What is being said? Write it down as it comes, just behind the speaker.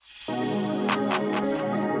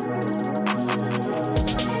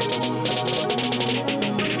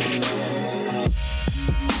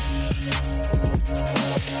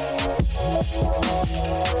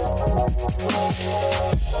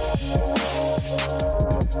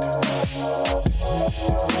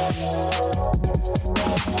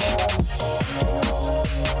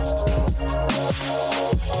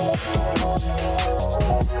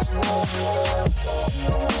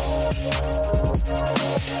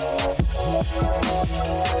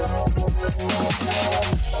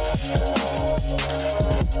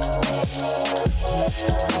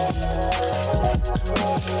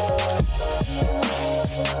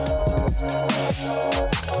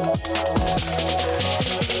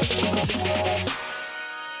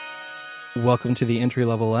Welcome to the Entry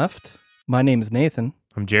Level Left. My name is Nathan.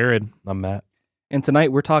 I'm Jared. I'm Matt. And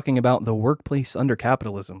tonight we're talking about the workplace under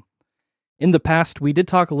capitalism. In the past, we did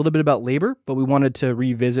talk a little bit about labor, but we wanted to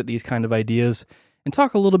revisit these kind of ideas and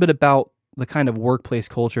talk a little bit about the kind of workplace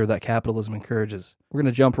culture that capitalism encourages. We're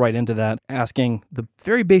going to jump right into that, asking the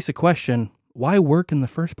very basic question, why work in the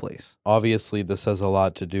first place? Obviously, this has a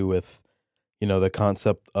lot to do with, the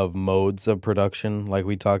concept of modes of production, like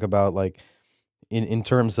we talk about, like in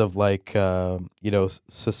terms of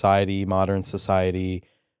society, modern society.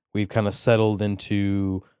 We've kind of settled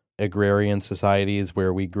into agrarian societies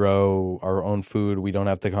where we grow our own food. We don't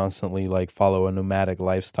have to constantly follow a nomadic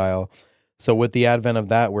lifestyle. So with the advent of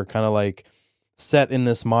that, we're kind of set in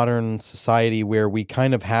this modern society where we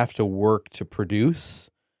kind of have to work to produce.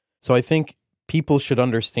 So I think people should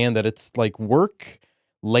understand that it's work,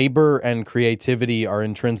 labor, and creativity are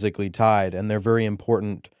intrinsically tied, and they're very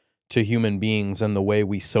important to human beings and the way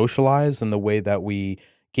we socialize and the way that we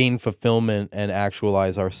gain fulfillment and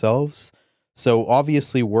actualize ourselves. So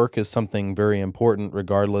obviously work is something very important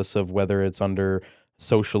regardless of whether it's under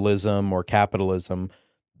socialism or capitalism.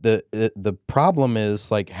 The problem is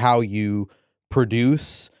how you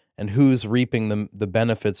produce and who's reaping the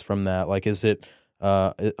benefits from that. Is it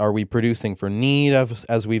are we producing for need,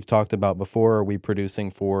 as we've talked about before? Are we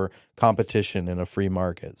producing for competition in a free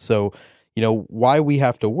market? So why we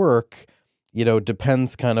have to work,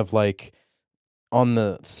 depends kind of on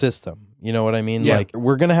the system. You know what I mean? Yeah.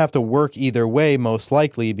 We're going to have to work either way, most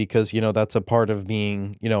likely, because, that's a part of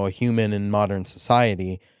being, a human in modern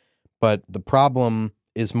society. But the problem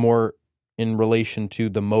is more in relation to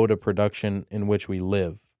the mode of production in which we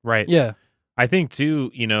live. Right. Yeah. I think, too,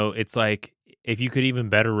 it's if you could even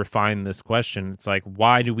better refine this question, it's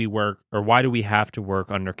why do we work, or why do we have to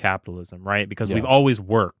work under capitalism, right? Because we've always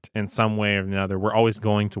worked in some way or another. We're always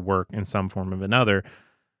going to work in some form of another.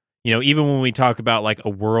 Even when we talk about a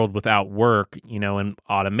world without work, and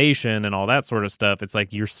automation and all that sort of stuff, it's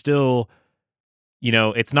you're still,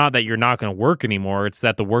 it's not that you're not going to work anymore. It's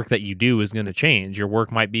that the work that you do is going to change. Your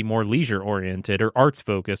work might be more leisure oriented or arts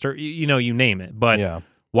focused or, you name it. But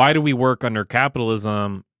why do we work under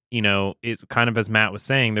capitalism? It's kind of, as Matt was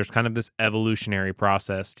saying, there's kind of this evolutionary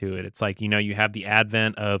process to it. It's you have the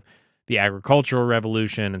advent of the agricultural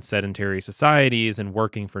revolution and sedentary societies and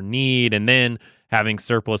working for need, and then having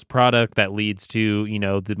surplus product that leads to,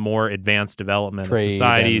 the more advanced development of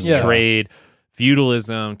societies, trade,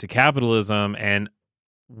 feudalism to capitalism. And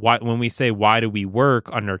when we say, why do we work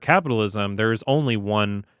under capitalism, there's only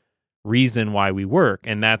one reason why we work,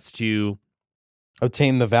 and that's to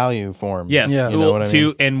obtain the value form. Yes. Yeah. You know what I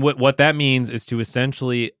mean? And what that means is to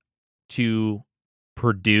essentially to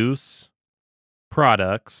produce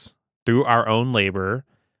products through our own labor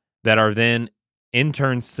that are then in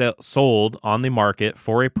turn sold on the market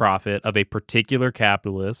for a profit of a particular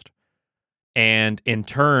capitalist. And in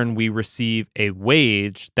turn, we receive a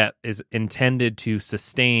wage that is intended to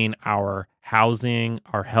sustain our housing,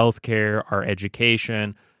 our healthcare, our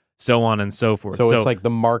education, so on and so forth. So it's the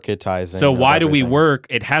marketizing. So why do we work?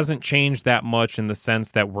 It hasn't changed that much in the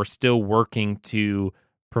sense that we're still working to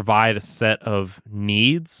provide a set of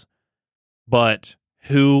needs, but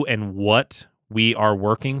who and what we are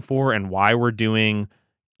working for and why we're doing,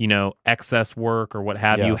 excess work or what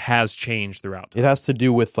have you has changed throughout time. It has to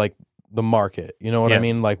do with the market. You know what I Yes.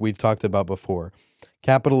 mean? Like we've talked about before.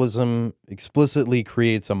 Capitalism explicitly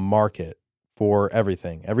creates a market for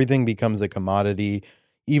everything. Everything becomes a commodity.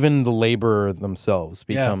 Even the labor themselves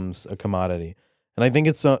becomes a commodity. And I think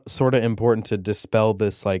it's sort of important to dispel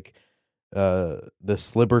this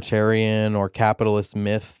this libertarian or capitalist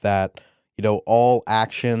myth that, all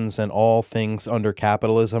actions and all things under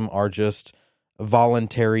capitalism are just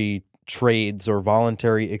voluntary trades or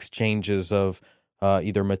voluntary exchanges of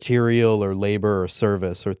either material or labor or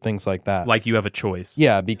service or things like that. Like you have a choice.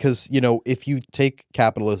 Yeah, because, if you take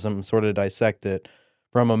capitalism, sort of dissect it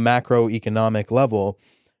from a macroeconomic level,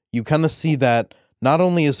 you kind of see that not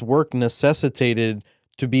only is work necessitated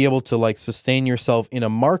to be able to sustain yourself in a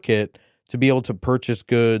market, to be able to purchase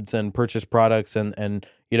goods and purchase products and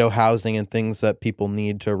housing and things that people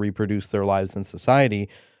need to reproduce their lives in society,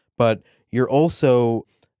 but you're also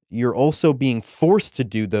being forced to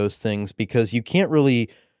do those things because you can't really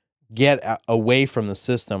get away from the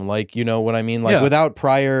system. You know what I mean? Without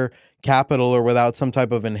prior capital or without some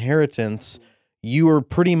type of inheritance, you are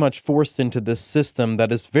pretty much forced into this system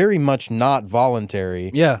that is very much not voluntary.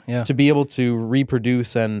 To be able to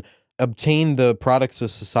reproduce and obtain the products of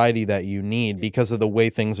society that you need because of the way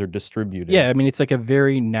things are distributed. Yeah, I mean, it's a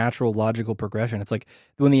very natural, logical progression. It's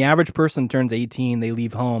when the average person turns 18, they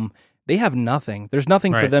leave home, they have nothing. There's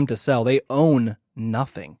nothing for Right. them to sell. They own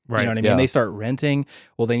nothing. Right. You know what I mean? Yeah. They start renting.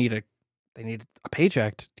 Well, they need a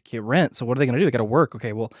paycheck to get rent. So what are they going to do? They got to work.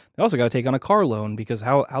 Okay, well, they also got to take on a car loan because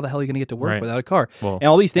how the hell are you going to get to work Right. without a car? Well, And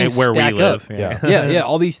all these things where we stack live. up. Yeah. Yeah,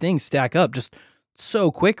 all these things stack up just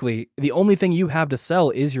so quickly. The only thing you have to sell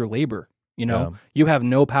is your labor. You know, you have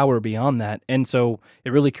no power beyond that. And so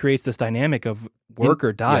it really creates this dynamic of work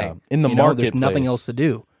or die. In the You know, marketplace. there's nothing else to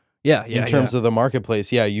do. Yeah. In terms of the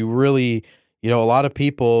marketplace, you really, a lot of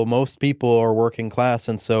people, most people are working class.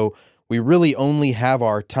 And so we really only have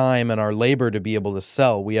our time and our labor to be able to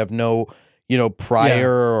sell. We have no,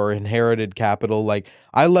 prior or inherited capital. Like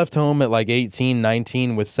I left home at like 18,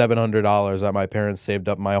 19 with $700 that my parents saved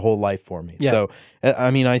up my whole life for me. Yeah. So,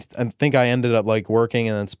 I mean, I think I ended up like working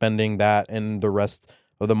and then spending that and the rest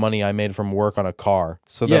of the money I made from work on a car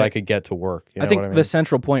so that I could get to work. You know I think what I mean? the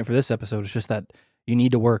central point for this episode is just that you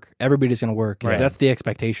need to work. Everybody's going to work. Right. That's the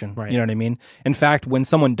expectation. Right. You know what I mean? In fact, when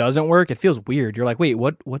someone doesn't work, it feels weird. You're like, wait,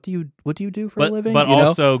 what do you do for a living? But You know?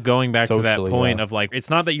 also going back to that Socially, point yeah. of like,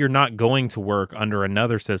 it's not that you're not going to work under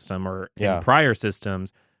another system or Yeah. in prior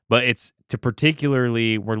systems, but it's to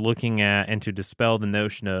particularly we're looking at and to dispel the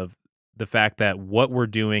notion of the fact that what we're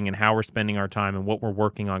doing and how we're spending our time and what we're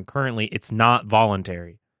working on currently, it's not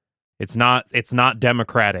voluntary. It's not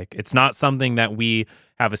democratic. It's not something that we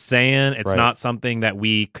have a say in. It's Right. not something that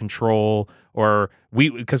we control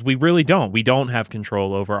because we really don't. We don't have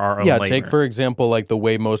control over our own labor. Take for example like the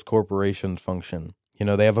way most corporations function.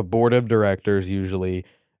 They have a board of directors usually.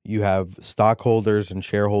 You have stockholders and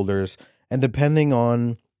shareholders, and depending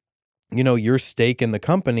on your stake in the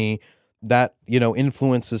company, that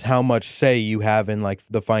influences how much say you have in like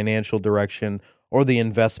the financial direction or the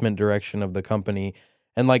investment direction of the company.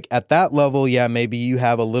 And like at that level, maybe you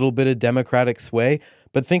have a little bit of democratic sway.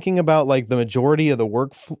 But thinking about like the majority of the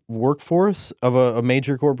workforce of a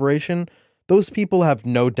major corporation, those people have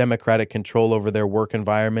no democratic control over their work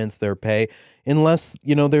environments, their pay, unless,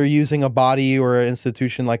 they're using a body or an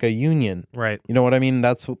institution like a union. Right. You know what I mean?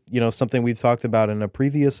 That's, something we've talked about in a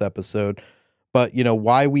previous episode. But,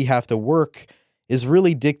 why we have to work is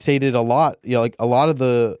really dictated a lot. Like a lot of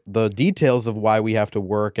the details of why we have to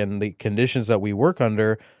work and the conditions that we work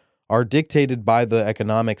under are dictated by the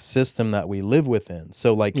economic system that we live within.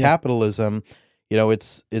 So like capitalism,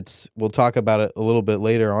 it's we'll talk about it a little bit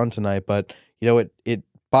later on tonight, but it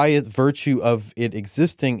by virtue of it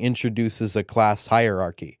existing introduces a class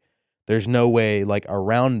hierarchy. There's no way like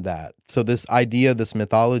around that. So this idea, this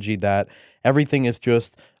mythology that everything is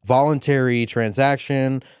just voluntary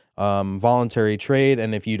transaction, voluntary trade,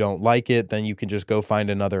 and if you don't like it, then you can just go find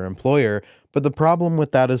another employer. But the problem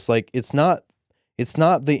with that is like it's not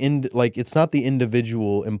the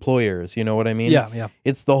individual employers. You know what I mean? Yeah.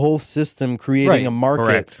 It's the whole system creating Right. a market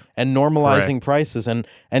Correct. and normalizing Correct. prices.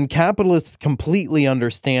 And capitalists completely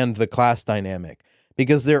understand the class dynamic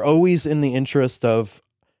because they're always in the interest of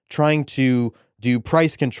trying to do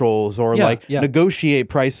price controls or negotiate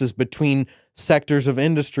prices between sectors of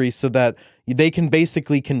industry so that they can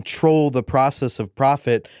basically control the process of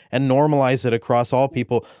profit and normalize it across all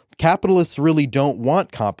people. Capitalists really don't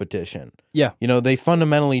want competition. Yeah. They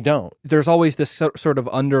fundamentally don't. There's always this sort of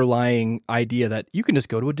underlying idea that you can just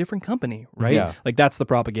go to a different company, right? Yeah. Like that's the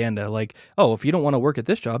propaganda. Like, oh, if you don't want to work at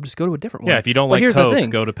this job, just go to a different one. Yeah, if you don't But like here's the Coke, thing.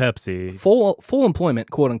 go to Pepsi. Full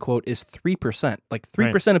employment, quote unquote, is 3%. Like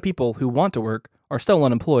 3% of people who want to work are still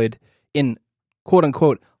unemployed in quote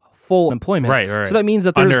unquote full employment. Right. So that means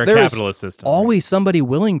that Under a there's capitalist system. always somebody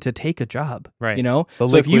willing to take a job. Right. The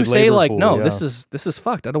So if you liquid say labor like, pool, no, yeah. this is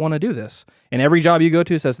fucked. I don't want to do this. And every job you go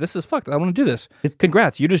to says this is fucked. I want to do this.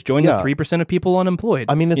 Congrats, you just joined the 3% of people unemployed.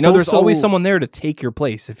 I mean, it's there's also- always someone there to take your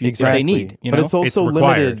place if they need. But it's also It's limited.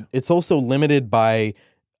 required. It's also limited by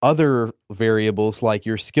other variables like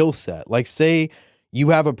your skill set. Like say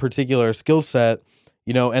you have a particular skill set,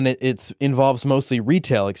 and it involves mostly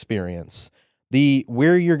retail experience.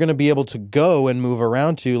 Where you're going to be able to go and move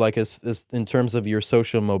around to, like as in terms of your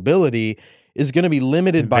social mobility, is going to be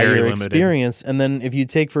limited by Very your limited. experience. And then if you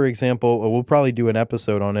take, for example, we'll probably do an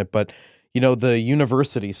episode on it, but the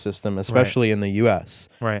university system, especially in the U.S.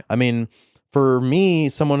 Right. I mean, for me,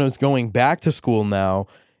 someone who's going back to school now,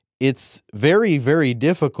 it's very, very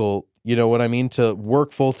difficult, what I mean, to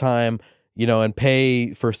work full time, and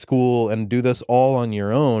pay for school and do this all on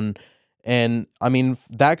your own. And I mean,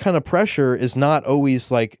 that kind of pressure is not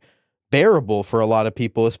always like bearable for a lot of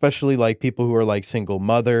people, especially like people who are like single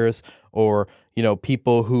mothers or,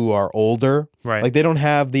 people who are older. Right. Like they don't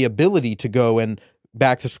have the ability to go and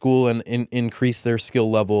back to school and increase their skill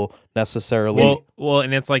level necessarily. Well,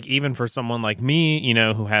 and it's like even for someone like me, you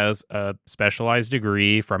know, who has a specialized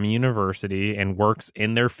degree from a university and works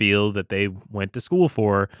in their field that they went to school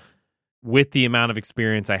for, with the amount of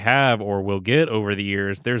experience I have or will get over the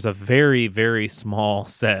years, there's a very, very small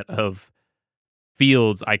set of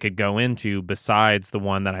fields I could go into besides the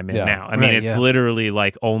one that I'm in now. I mean, it's literally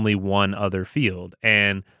like only one other field.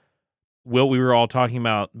 And what we were all talking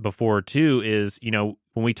about before too is, you know,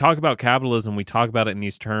 when we talk about capitalism, we talk about it in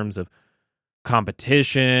these terms of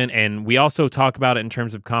competition, and we also talk about it in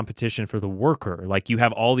terms of competition for the worker. Like you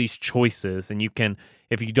have all these choices, and you can,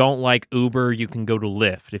 if you don't like Uber, you can go to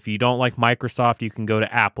Lyft. If you don't like Microsoft, you can go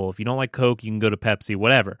to Apple. If you don't like Coke, you can go to Pepsi,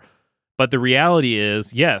 whatever. But the reality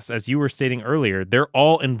is, yes, as you were stating earlier, they're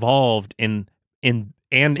all involved in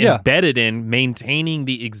embedded in maintaining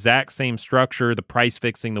the exact same structure, the price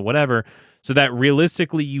fixing, the whatever, so that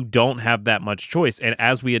realistically you don't have that much choice. And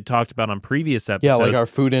as we had talked about on previous episodes, like our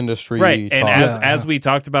food industry, right? And as we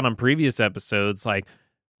talked about on previous episodes, like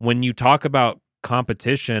when you talk about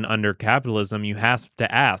competition under capitalism, you have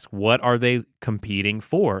to ask, what are they competing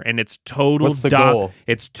for? And it's total What's the goal?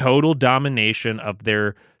 It's total domination of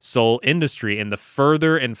their sole industry. And the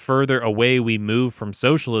further and further away we move from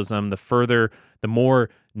socialism, the more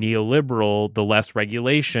neoliberal, the less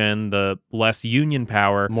regulation, the less union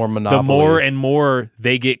power, more monopoly, the more and more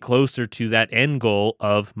they get closer to that end goal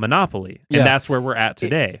of monopoly. And that's where we're at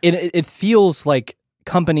today. It feels like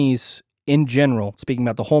companies in general, speaking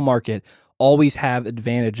about the whole market, always have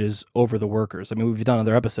advantages over the workers. I mean, we've done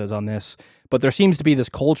other episodes on this, but there seems to be this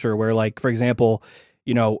culture where, like, for example,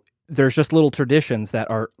 you know, there's just little traditions that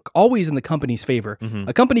are always in the company's favor. Mm-hmm.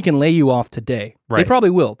 A company can lay you off today. Right. They probably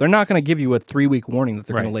will. They're not going to give you a 3-week warning that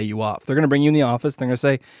they're going to lay you off. They're going to bring you in the office. They're going to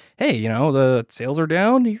say, hey, you know, the sales are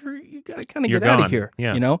down. You got to kind of get out of here,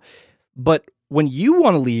 you know? But when you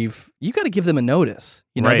want to leave, you got to give them a notice.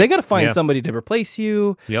 You know, they got to find somebody to replace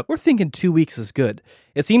you. Yep. We're thinking 2 weeks is good.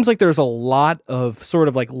 It seems like there's a lot of sort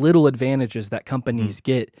of like little advantages that companies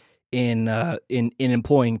get in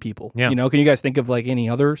employing people. You know, can you guys think of like any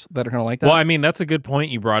others that are kind of like that? Well, I mean, that's a good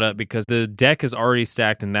point you brought up, because the deck is already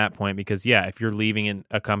stacked in that point, because if you're leaving in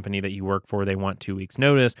a company that you work for, they want 2 weeks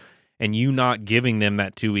notice, and you not giving them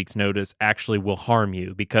that 2 weeks notice actually will harm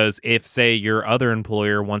you, because if, say, your other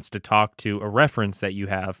employer wants to talk to a reference that you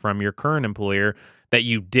have from your current employer that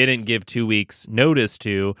you didn't give 2 weeks notice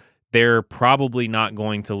to, they're probably not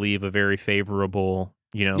going to leave a very favorable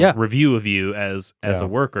review of you as a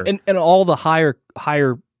worker. And all the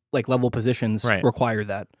higher like level positions require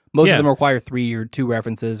that. Most of them require 3 or 2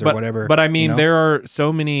 references or whatever. But I mean, there are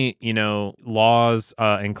so many, laws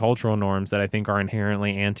and cultural norms that I think are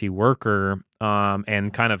inherently anti-worker,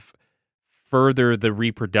 and kind of further the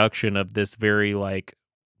reproduction of this very like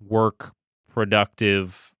work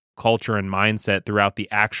productive culture and mindset throughout the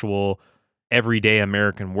actual everyday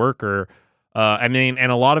American worker. I mean,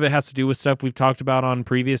 and a lot of it has to do with stuff we've talked about on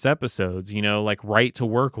previous episodes, like right to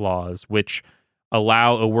work laws, which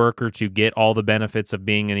allow a worker to get all the benefits of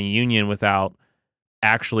being in a union without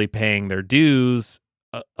actually paying their dues,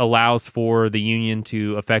 allows for the union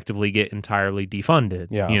to effectively get entirely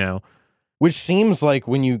defunded, Which seems like,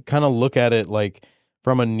 when you kind of look at it like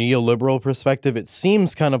from a neoliberal perspective, it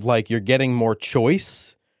seems kind of like you're getting more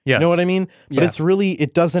choice. Yes. You know what I mean? But it's really,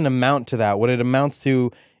 it doesn't amount to that. What it amounts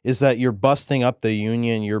to is that you're busting up the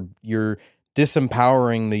union, you're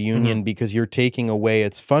disempowering the union because you're taking away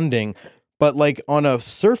its funding. But like on a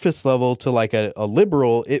surface level, to like a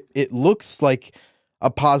liberal, it looks like a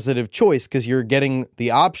positive choice, because you're getting the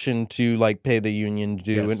option to like pay the union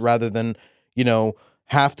due, and rather than,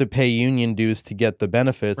 have to pay union dues to get the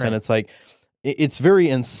benefits. Right. And it's like, it's very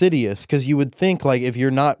insidious, because you would think like if you're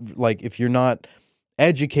not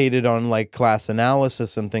educated on like class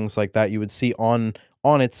analysis and things like that, you would see on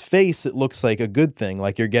its face it looks like a good thing,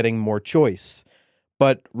 like you're getting more choice.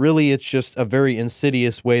 But really, it's just a very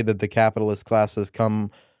insidious way that the capitalist class has come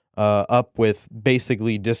up with,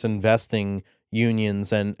 basically disinvesting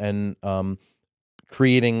unions and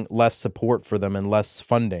creating less support for them and less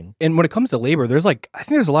funding. And when it comes to labor, I think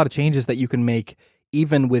there's a lot of changes that you can make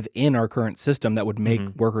even within our current system that would make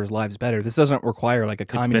workers' lives better. This doesn't require like a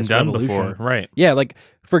communist revolution. It's been done before, right? Yeah, like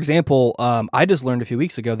for example, I just learned a few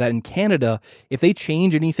weeks ago that in Canada, if they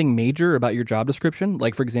change anything major about your job description,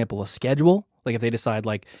 like for example, a schedule, like if they decide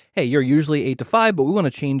like, hey, you're usually 8 to 5, but we want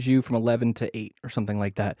to change you from 11 to 8 or something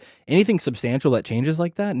like that. Anything substantial that changes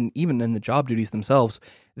like that, and even in the job duties themselves,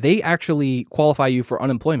 they actually qualify you for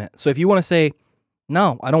unemployment. So if you want to say,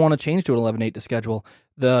 no, I don't want to change to an 11-8 to schedule,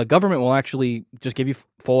 the government will actually just give you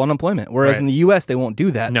full unemployment. Whereas Right. in the U.S., they won't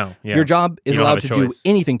do that. No, yeah. Your job is You don't have allowed a to do choice.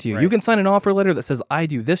 anything to you. Right. You can sign an offer letter that says, I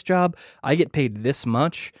do this job, I get paid this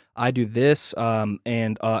much, I do this,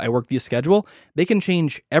 and I work this schedule. They can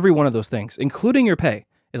change every one of those things, including your pay.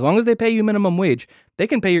 As long as they pay you minimum wage, they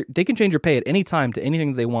can change your pay at any time to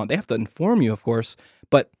anything that they want. They have to inform you, of course,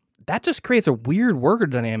 but that just creates a weird worker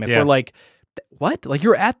dynamic where like, what? Like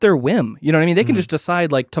you're at their whim. You know what I mean? They can just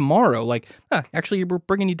decide like tomorrow, like, actually we're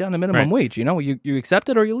bringing you down to minimum wage. You know, you accept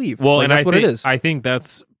it or you leave. Well, like, and that's what it is. I think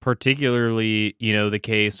that's particularly, the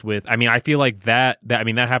case with, I mean, I feel like that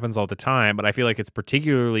happens all the time, but I feel like it's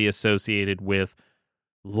particularly associated with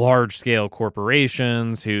large scale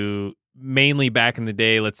corporations who mainly back in the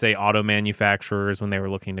day, let's say auto manufacturers, when they were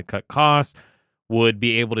looking to cut costs, would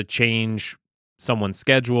be able to change someone's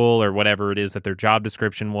schedule or whatever it is that their job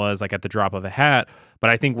description was, like at the drop of a hat. But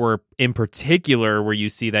I think in particular where you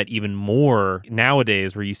see that even more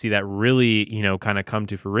nowadays, where you see that really, kind of come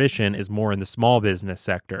to fruition is more in the small business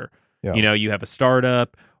sector. Yeah. You have a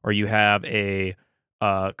startup or you have a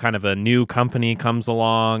kind of a new company comes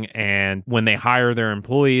along, and when they hire their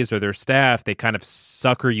employees or their staff, they kind of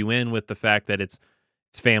sucker you in with the fact that it's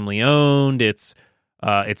family owned, it's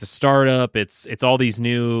a startup, it's all these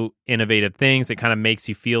new innovative things. It kind of makes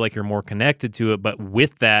you feel like you're more connected to it, but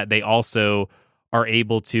with that, they also are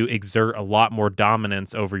able to exert a lot more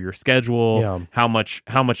dominance over your schedule, how much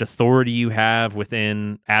authority you have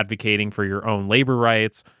within advocating for your own labor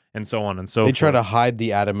rights, and so on and so forth. They try to hide the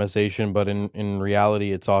atomization, but in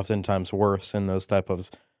reality, it's oftentimes worse in those type of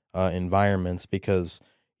environments because,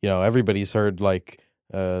 everybody's heard like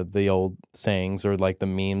the old sayings or like the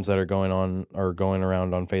memes that are going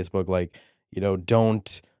around on Facebook, like,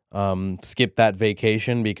 don't skip that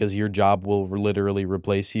vacation because your job will literally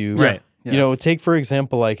replace you. Right. Yeah. Take for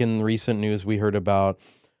example, like in recent news, we heard about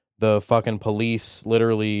the fucking police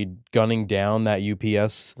literally gunning down that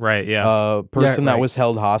UPS person that was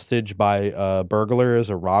held hostage by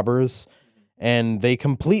burglars or robbers, and they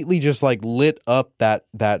completely just like lit up that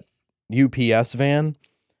UPS van.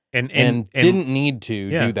 And didn't need to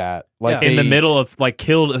do that. Like in the middle of like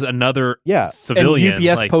killed another civilian. And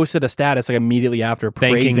UPS like, posted a status like immediately after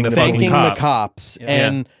thanking praising the cops.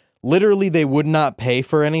 And literally they would not pay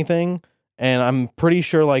for anything. And I'm pretty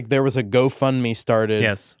sure like there was a GoFundMe started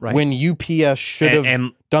when UPS should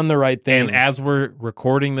have done the right thing. And as we're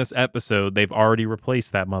recording this episode, they've already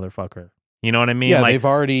replaced that motherfucker. You know what I mean? Yeah, like, they've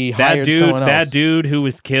already hired someone else. That dude who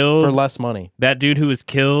was killed for less money. That dude who was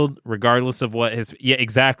killed, regardless of what his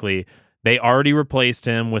exactly. They already replaced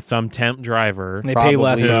him with some temp driver. And they pay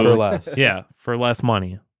less for less. Yeah, for less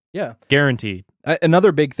money. Yeah, guaranteed.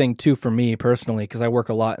 Another big thing too for me personally, because I work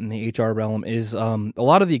a lot in the HR realm, is a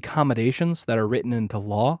lot of the accommodations that are written into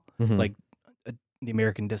law, like the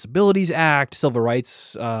American Disabilities Act, civil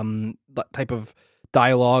rights type of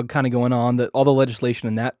dialogue kind of going on, all the legislation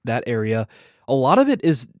in that area. A lot of it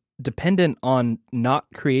is dependent on not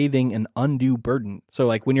creating an undue burden. So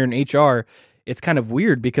like when you're in HR, it's kind of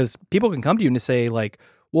weird because people can come to you and say like,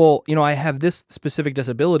 well, I have this specific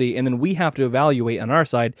disability, and then we have to evaluate on our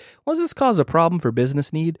side, well, does this cause a problem for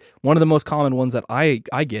business need? One of the most common ones that I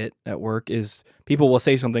get at work is people will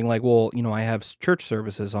say something like, well, I have church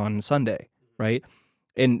services on Sunday, right?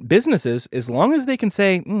 And businesses, as long as they can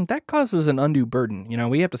say, that causes an undue burden,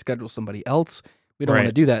 we have to schedule somebody else, we don't want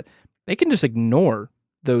to do that, they can just ignore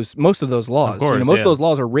most of those laws. Of course, most of those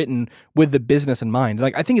laws are written with the business in mind.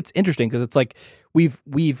 Like I think it's interesting because it's like we've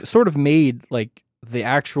sort of made like the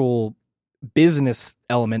actual business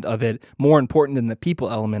element of it more important than the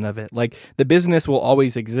people element of it. Like the business will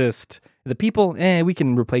always exist. The people, we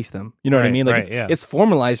can replace them. You know what I mean? Like it's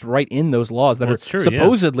formalized right in those laws that are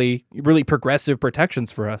supposedly really progressive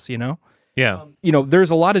protections for us, Yeah.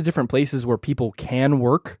 There's a lot of different places where people can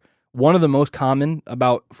work. One of the most common,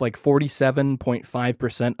 about like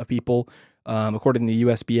 47.5% of people, according to the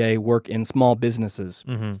USBA, work in small businesses.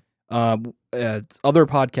 Mm-hmm. Other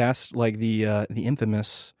podcasts like the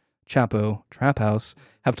infamous Chapo Trap House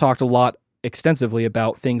have talked a lot extensively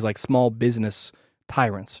about things like small business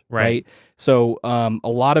tyrants, right? So a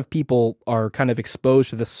lot of people are kind of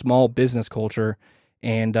exposed to the small business culture,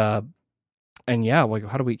 and yeah, like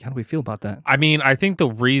how do we feel about that? I mean, I think the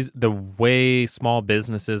way small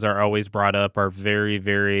businesses are always brought up are very,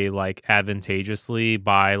 very like advantageously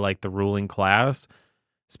by like the ruling class,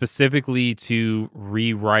 specifically to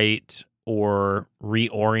rewrite or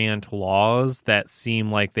reorient laws that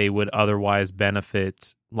seem like they would otherwise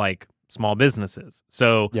benefit like small businesses.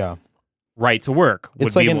 So yeah, right to work.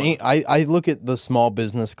 It's like I look at the small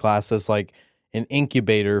business class as like an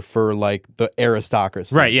incubator for like the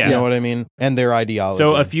aristocracy. Right, yeah. You know what I mean? And their ideology.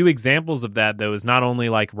 So a few examples of that, though, is not only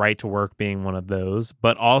like right to work being one of those,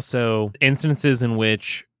 but also instances in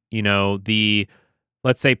which,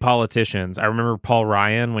 let's say politicians. I remember Paul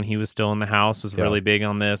Ryan, when he was still in the House, was really big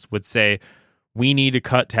on this, would say, we need to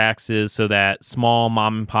cut taxes so that small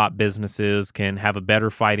mom and pop businesses can have a better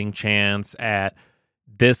fighting chance at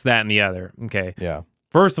this, that, and the other. Okay. Yeah.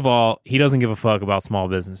 First of all, he doesn't give a fuck about small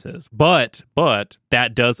businesses, but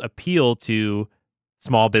that does appeal to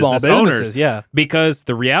small businesses, owners. Yeah. Because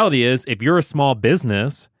the reality is, if you're a small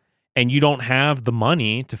business and you don't have the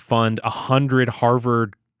money to fund 100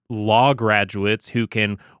 Harvard law graduates who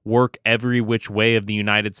can work every which way of the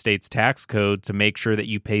United States tax code to make sure that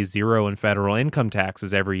you pay zero in federal income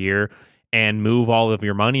taxes every year and move all of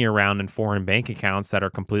your money around in foreign bank accounts that are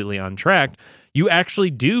completely untracked, you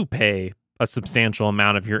actually do pay a substantial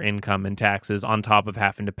amount of your income in taxes on top of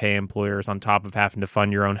having to pay employers, on top of having to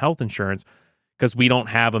fund your own health insurance, because we don't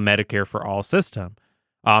have a Medicare for all system.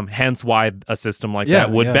 Hence why a system like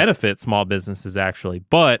that would benefit small businesses, actually.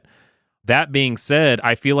 But that being said,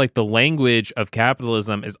 I feel like the language of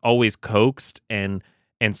capitalism is always coaxed and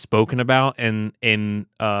spoken about in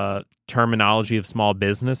terminology of small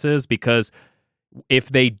businesses, because if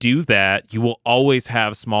they do that, you will always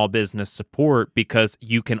have small business support, because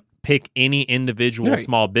you can pick any individual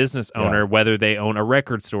small business owner, whether they own a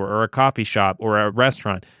record store or a coffee shop or a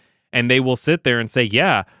restaurant, and they will sit there and say,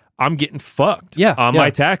 yeah, I'm getting fucked on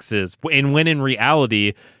my taxes. And when in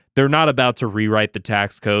reality, they're not about to rewrite the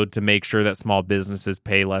tax code to make sure that small businesses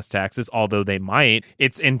pay less taxes, although they might.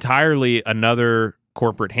 It's entirely another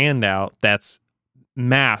corporate handout that's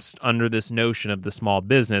masked under this notion of the small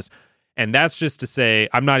business. And that's just to say,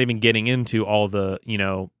 I'm not even getting into all the,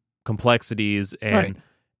 complexities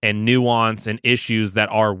and nuance and issues that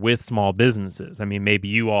are with small businesses. I mean, maybe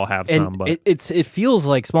you all have some, but it feels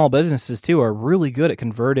like small businesses too are really good at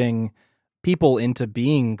converting people into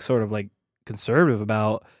being sort of like conservative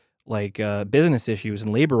about like business issues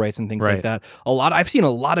and labor rights and things like that. I've seen a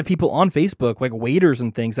lot of people on Facebook, like waiters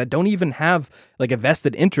and things, that don't even have like a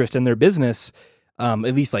vested interest in their business, at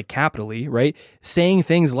least like capitally, right? Saying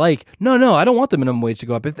things like, no, I don't want the minimum wage to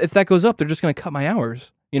go up. If that goes up, they're just going to cut my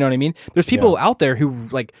hours. You know what I mean? There's people out there who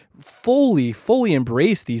like fully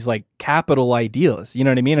embrace these like capital ideas. You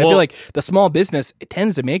know what I mean? I feel like the small business, it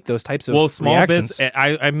tends to make those types of small reactions.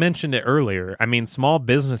 I mentioned it earlier. I mean, small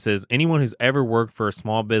businesses, anyone who's ever worked for a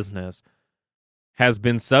small business has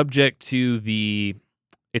been subject to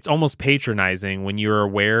it's almost patronizing when you're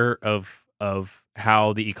aware of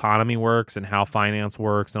how the economy works and how finance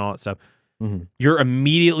works and all that stuff. Mm-hmm. You're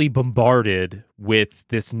immediately bombarded with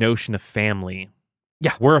this notion of family.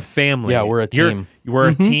 Yeah, we're a family. Yeah, we're a team. We're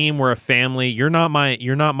a team. We're a family. You're not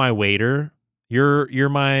my waiter. You're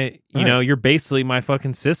my, you're basically my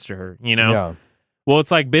fucking sister. Yeah. Well, it's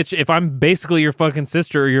like, bitch, if I'm basically your fucking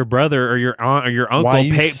sister or your brother or your aunt or your uncle, why are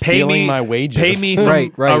you pay me my wages? Pay me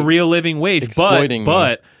some, a real living wage. Exploiting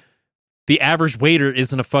but the average waiter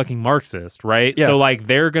isn't a fucking Marxist, right? Yeah. So like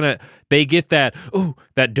they get that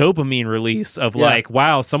dopamine release of like,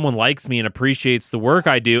 wow, someone likes me and appreciates the work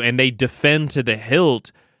I do, and they defend to the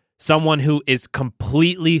hilt someone who is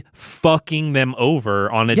completely fucking them over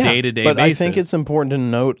on a day-to-day basis. But I think it's important to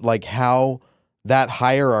note like how that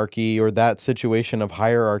hierarchy or that situation of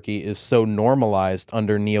hierarchy is so normalized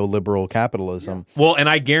under neoliberal capitalism. Yeah. Well, and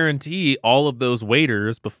I guarantee all of those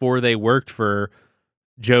waiters, before they worked for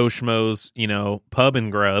Joe Schmo's, pub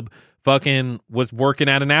and grub, fucking was working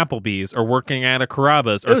at an Applebee's or working at a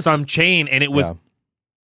Carrabba's or some chain, and it was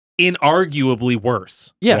inarguably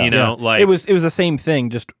worse. Yeah, like it was the same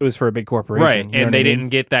thing, just it was for a big corporation, right? And they didn't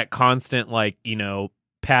get that constant like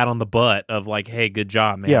pat on the butt of like, hey, good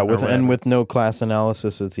job, man. Yeah, with no class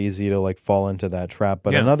analysis, it's easy to like fall into that trap.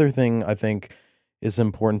 But another thing I think is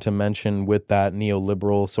important to mention with that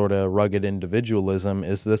neoliberal sort of rugged individualism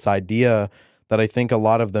is this idea that I think a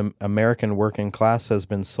lot of the American working class has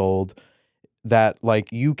been sold, that like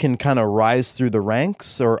you can kind of rise through the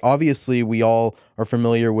ranks. Or obviously we all are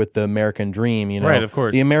familiar with the American dream, Right, of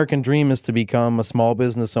course. The American dream is to become a small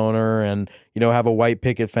business owner and, have a white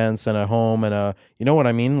picket fence and a home and a, you know what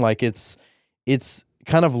I mean? Like it's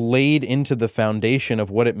kind of laid into the foundation of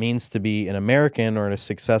what it means to be an American or a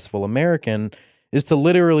successful American is to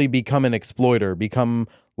literally become an exploiter, become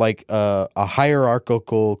like a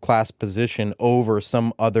hierarchical class position over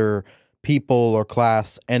some other people or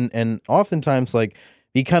class, and oftentimes like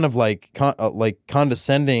be kind of like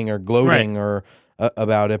condescending or gloating or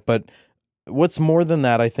about it. But what's more than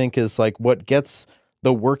that, I think, is like what gets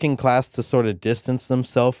the working class to sort of distance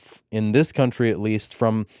themselves in this country, at least,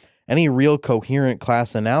 from any real coherent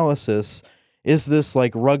class analysis is this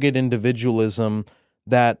like rugged individualism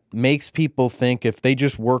that makes people think if they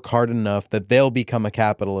just work hard enough that they'll become a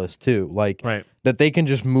capitalist too. Like that they can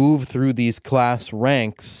just move through these class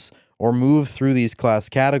ranks or move through these class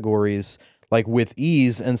categories like with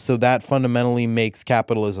ease, and so that fundamentally makes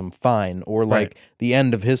capitalism fine, or like the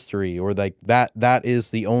end of history, or like that is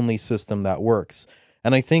the only system that works.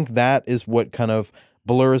 And I think that is what kind of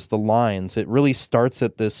blurs the lines. It really starts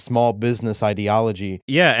at this small business ideology.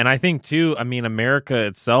 Yeah, and I think too, I mean, America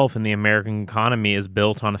itself and the American economy is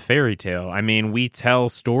built on a fairy tale. I mean, we tell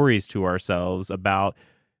stories to ourselves about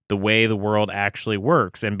the way the world actually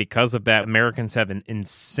works. And because of that, Americans have an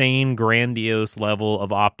insane, grandiose level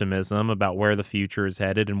of optimism about where the future is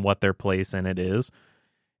headed and what their place in it is.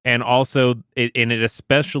 And also, it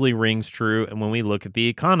especially rings true when we look at the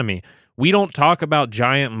economy. We don't talk about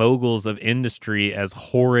giant moguls of industry as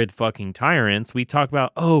horrid fucking tyrants. We talk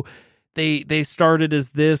about, they started as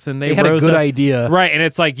this and they had rose a good up. idea. Right, and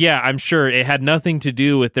it's like, yeah, I'm sure it had nothing to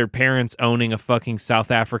do with their parents owning a fucking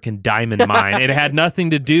South African diamond mine. It had nothing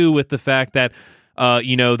to do with the fact that,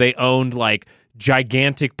 they owned like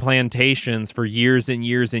gigantic plantations for years and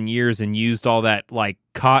years and years and used all that like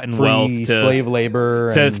cotton wealth to slave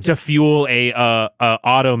labor to fuel a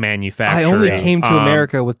auto manufacturing. I only came to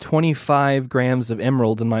America with 25 grams of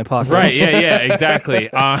emeralds in my pocket. Right, yeah, exactly.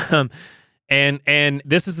 And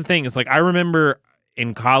this is the thing. It's like, I remember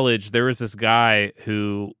in college, there was this guy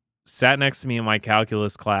who sat next to me in my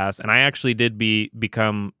calculus class, and I actually did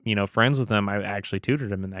become, friends with him. I actually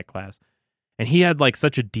tutored him in that class. And he had like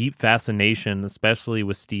such a deep fascination, especially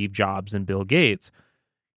with Steve Jobs and Bill Gates.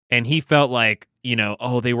 And he felt like,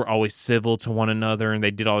 they were always civil to one another and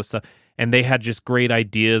they did all this stuff. And they had just great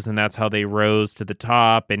ideas, and that's how they rose to the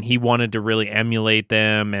top. And he wanted to really emulate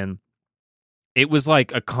them. And it was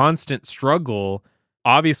like a constant struggle.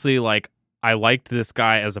 Obviously, like, I liked this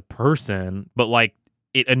guy as a person, but like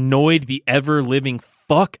it annoyed the ever living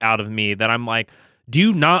fuck out of me that I'm like, do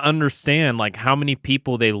you not understand like how many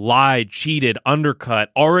people they lied, cheated, undercut,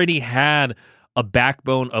 already had a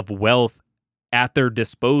backbone of wealth at their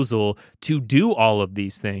disposal to do all of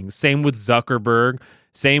these things? Same with Zuckerberg,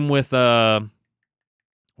 same with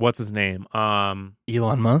what's his name?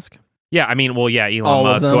 Elon Musk. Yeah, I mean, Elon all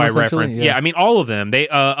Musk, them, who I referenced. yeah. I mean, all of them. They,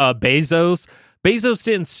 Bezos. Bezos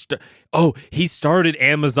didn't. He started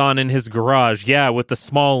Amazon in his garage. Yeah, with the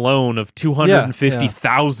small loan of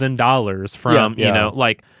 $250,000 from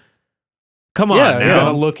like. Come on, now. You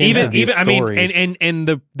gotta look into these stories. I mean,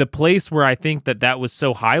 and the place where I think that was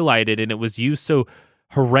so highlighted and it was used so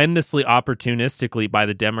horrendously opportunistically by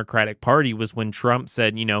the Democratic Party was when Trump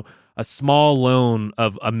said, a small loan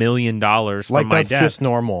of $1 million from my dad. That's just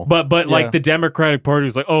normal. But like the Democratic Party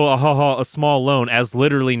was like, a small loan, as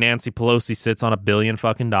literally Nancy Pelosi sits on $1 billion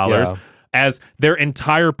fucking dollars. Yeah. As their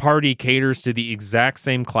entire party caters to the exact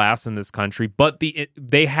same class in this country, but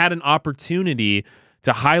they had an opportunity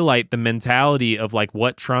to highlight the mentality of like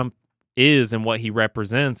what Trump is and what he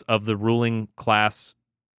represents of the ruling class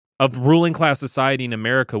society in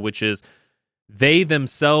America, which is they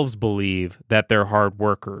themselves believe that they're hard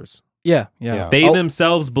workers. Yeah. They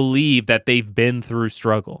themselves believe that they've been through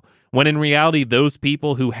struggle. When in reality, those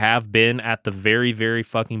people who have been at the very, very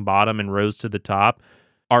fucking bottom and rose to the top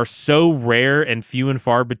are so rare and few and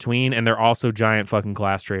far between, and they're also giant fucking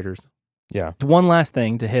class traders. Yeah. One last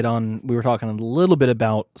thing to hit on, we were talking a little bit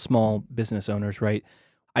about small business owners, right?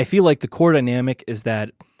 I feel like the core dynamic is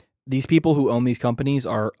that these people who own these companies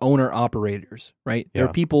are owner-operators, right? Yeah.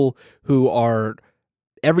 They're people who are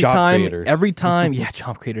job creators.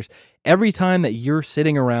 Job creators. Every time that you're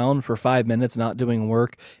sitting around for 5 minutes not doing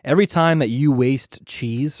work, every time that you waste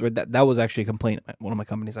cheese, or that was actually a complaint at one of my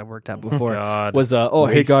companies I worked at before, was,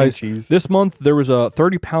 hey guys, cheese. This month there was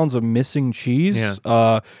 30 pounds of missing cheese.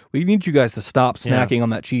 Yeah. We need you guys to stop snacking on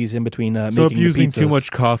that cheese in between making Stop the using pizzas. too much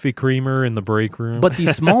coffee creamer in the break room. But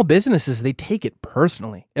these small businesses, they take it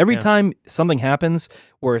personally. Every time something happens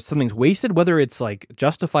where something's wasted, whether it's like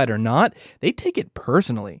justified or not, they take it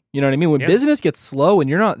personally. You know what I mean? When business gets slow and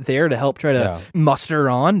you're not there to help try to muster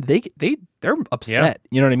on, they're upset.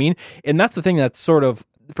 You know what I mean? And that's the thing that's sort of,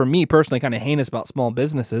 for me personally, kind of heinous about small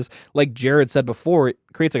businesses. Like Jared said before, it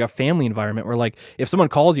creates like a family environment where like if someone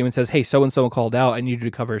calls you and says, hey, so-and-so called out, I need you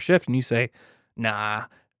to cover a shift, and you say, nah.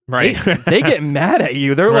 Right. They get mad at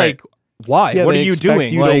you. They're like, why? Yeah, what are you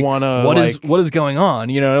doing? You like, wanna, what is going on?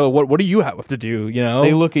 You know, what do you have to do? You know,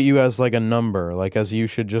 they look at you as like a number, like as you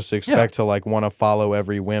should just expect to like want to follow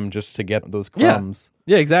every whim just to get those crumbs.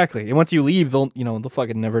 Yeah, exactly. And once you leave, they'll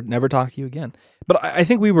fucking never talk to you again. But I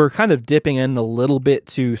think we were kind of dipping in a little bit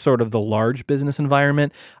to sort of the large business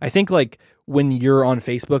environment. I think like when you're on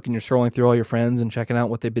Facebook and you're scrolling through all your friends and checking out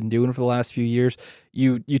what they've been doing for the last few years,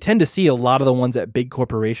 you tend to see a lot of the ones at big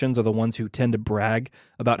corporations are the ones who tend to brag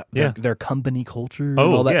about their company culture and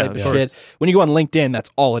all that type of shit. When you go on LinkedIn, that's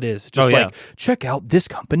all it is. Just like, check out this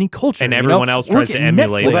company culture. And everyone else tries to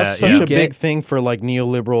emulate that. Well, that's such a big thing for like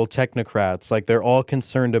neoliberal technocrats. Like they're all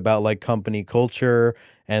concerned about like company culture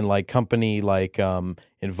and like company like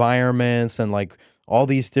environments and like all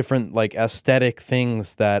these different like aesthetic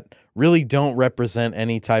things that really don't represent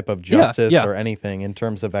any type of justice or anything in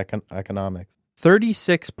terms of economics.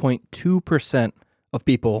 36.2% of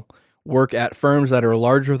people work at firms that are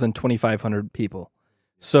larger than 2,500 people.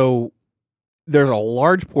 So there's a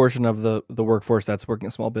large portion of the workforce that's working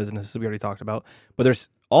at small businesses, we already talked about, but there's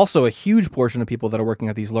also a huge portion of people that are working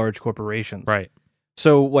at these large corporations. Right.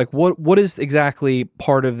 So like what is exactly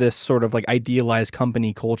part of this sort of like idealized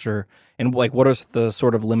company culture, and like what are the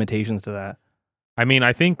sort of limitations to that? I mean,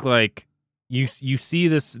 I think like you see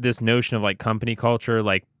this notion of like company culture,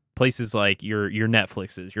 like places like your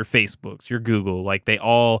Netflixes, your Facebooks, your Google, like they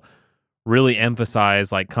all really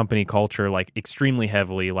emphasize like company culture like extremely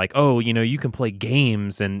heavily. Like, oh, you can play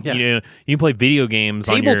games and you can play video games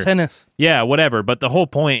table on your tennis. Yeah, whatever. But the whole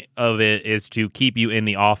point of it is to keep you in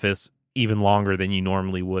the office even longer than you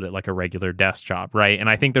normally would at like a regular desk job, right? And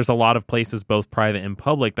I think there's a lot of places, both private and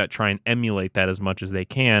public, that try and emulate that as much as they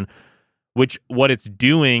can, which what it's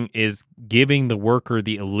doing is giving the worker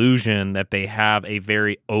the illusion that they have a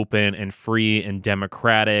very open and free and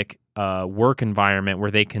democratic work environment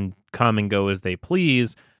where they can come and go as they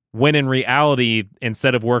please, when in reality,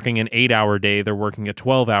 instead of working an 8-hour day, they're working a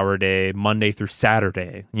 12-hour day, Monday through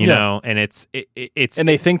Saturday, you know? And it's and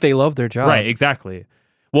they think they love their job. Right, exactly.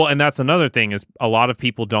 Well, and that's another thing is a lot of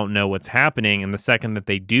people don't know what's happening, and the second that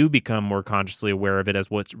they do become more consciously aware of it, as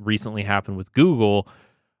what's recently happened with Google,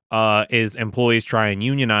 is employees try and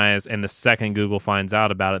unionize, and the second Google finds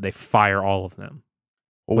out about it, they fire all of them.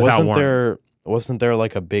 Well, wasn't there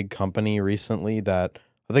like a big company recently that,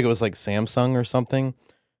 I think it was like Samsung or something,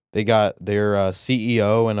 they got their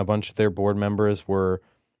CEO and a bunch of their board members were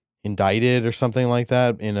indicted or something like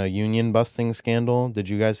that in a union busting scandal. Did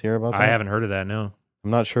you guys hear about that? I haven't heard of that, no. I'm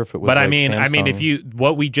not sure if it was. But like I mean, Samsung. if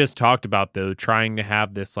what we just talked about though, trying to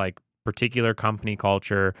have this like particular company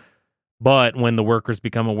culture, but when the workers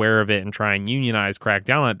become aware of it and try and unionize, crack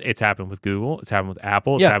down on it, it's happened with Google, it's happened with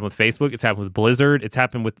Apple, it's happened with Facebook, it's happened with Blizzard, it's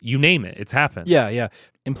happened with you name it, it's happened. Yeah.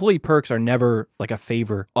 Employee perks are never like a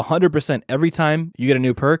favor. 100% every time you get a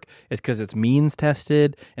new perk, it's because it's means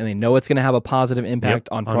tested and they know it's going to have a positive impact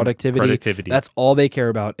on productivity. That's all they care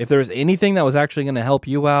about. If there's anything that was actually going to help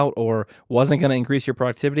you out or wasn't going to increase your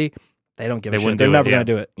productivity, they don't give a shit. They're never going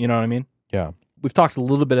to do it. You know what I mean? Yeah. We've talked a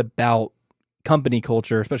little bit about company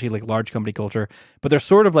culture, especially like large company culture, but there's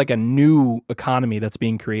sort of like a new economy that's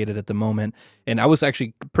being created at the moment. And I was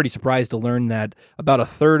actually pretty surprised to learn that about a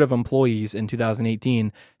third of employees in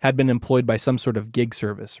 2018 had been employed by some sort of gig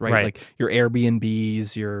service, right? Like your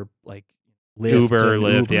Airbnbs, your like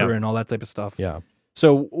Lyft, and all that type of stuff. Yeah.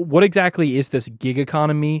 So what exactly is this gig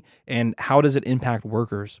economy and how does it impact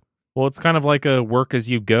workers? Well, it's kind of like a work as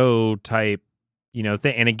you go type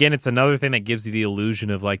thing. And again, it's another thing that gives you the illusion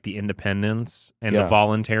of like the independence and the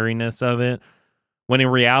voluntariness of it. When in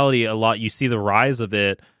reality, you see the rise of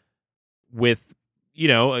it with,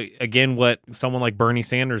 again, what someone like Bernie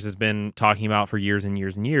Sanders has been talking about for years and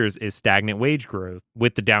years and years is stagnant wage growth.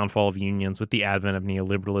 With the downfall of unions, with the advent of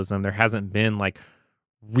neoliberalism, there hasn't been like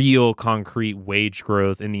real concrete wage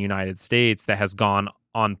growth in the United States that has gone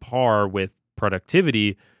on par with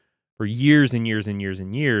productivity for years and years and years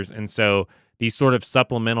and years. And so these sort of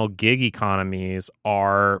supplemental gig economies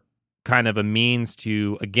are kind of a means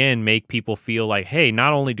to, again, make people feel like, hey,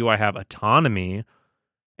 not only do I have autonomy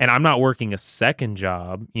and I'm not working a second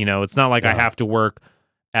job, it's not like I have to work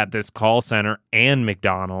at this call center and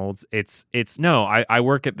McDonald's. I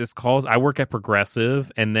work at I work at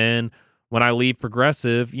Progressive, and then when I leave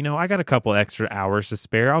Progressive, I got a couple extra hours to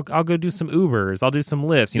spare. I'll go do some Ubers. I'll do some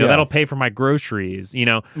Lyfts. That'll pay for my groceries.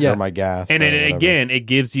 Or my gas. And it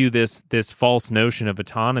gives you this false notion of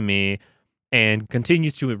autonomy, and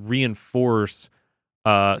continues to reinforce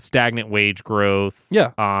stagnant wage growth.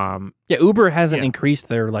 Uber hasn't increased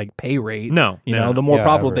their like pay rate. No, the more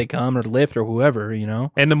profitable they come, or Lyft or whoever,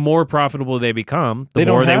 and the more profitable they become, the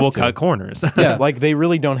more they will cut corners. Like they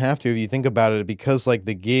really don't have to if you think about it, because like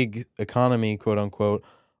the gig economy, quote unquote,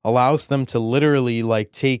 allows them to literally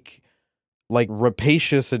like take like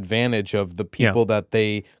rapacious advantage of the people that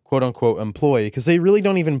they quote unquote employ, because they really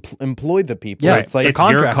don't even employ the people. Yeah, it's like it's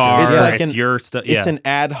your car, it's like it's your stuff. It's an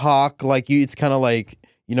ad hoc, like it's kind of like,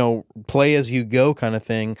 play as you go kind of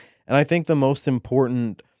thing. And I think the most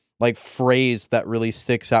important like phrase that really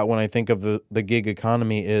sticks out when I think of the gig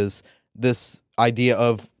economy is this idea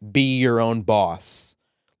of be your own boss.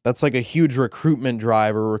 That's like a huge recruitment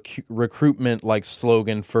drive or recruitment like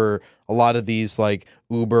slogan for a lot of these like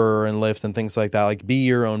Uber and Lyft and things like that. Like, be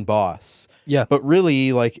your own boss. Yeah. But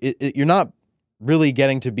really, like, you're not really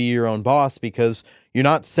getting to be your own boss, because you're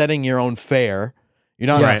not setting your own fare. You're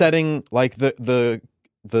not setting like the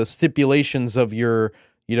stipulations of your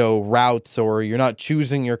routes, or you're not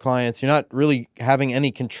choosing your clients. You're not really having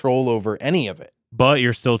any control over any of it. But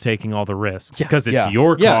you're still taking all the risk because it's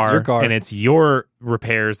your car, and it's your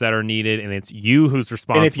repairs that are needed, and it's you who's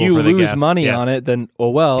responsible. And if you for the lose money on it, then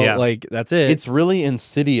like that's it. It's really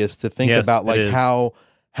insidious to think about like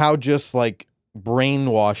how just like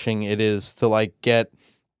brainwashing it is to like get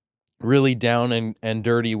really down and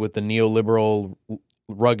dirty with the neoliberal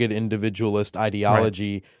rugged individualist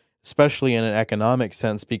ideology, especially in an economic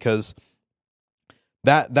sense, because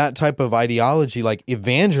that type of ideology like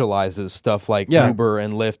evangelizes stuff like Uber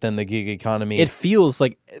and Lyft and the gig economy. It feels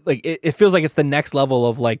like it feels like it's the next level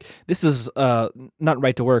of like, this is not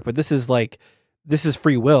right to work, but this is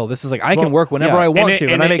free will. This is like, I can work whenever I want to,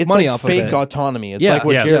 and I make money off of it. It's fake autonomy. It's like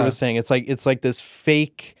what Jared was saying. It's like this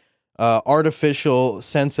fake artificial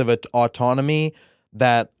sense of autonomy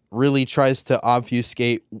that really tries to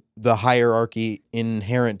obfuscate the hierarchy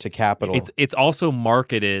inherent to capital. It's also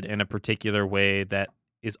marketed in a particular way that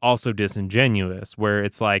is also disingenuous, where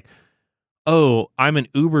it's like, oh, I'm an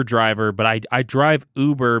Uber driver, but I drive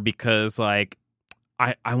Uber because like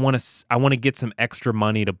I want to get some extra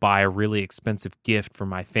money to buy a really expensive gift for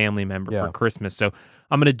my family member for Christmas. So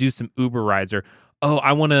I'm going to do some Uber rides, or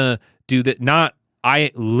I want to do that.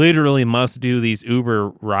 I literally must do these Uber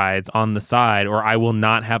rides on the side, or I will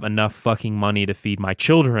not have enough fucking money to feed my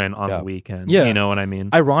children on the weekend. Yeah. You know what I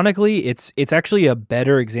mean? Ironically, it's actually a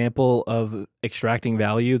better example of extracting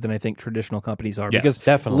value than I think traditional companies are. Yes, because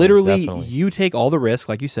definitely. You take all the risk,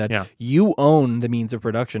 like you said. Yeah. You own the means of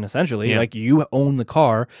production, essentially. Like, you own the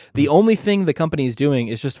car. The only thing the company is doing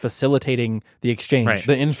is just facilitating the exchange.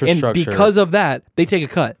 The infrastructure. And because of that, they take a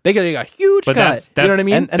cut. They get a huge cut. That's, you know what I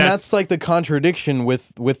mean? And that's like the contradiction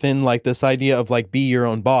within like this idea of like, be your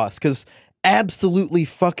own boss, because absolutely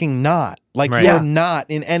fucking not. Like, you're not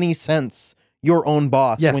in any sense your own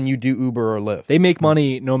boss when you do Uber or Lyft. They make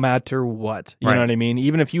money no matter what. You know what I mean?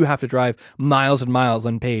 Even if you have to drive miles and miles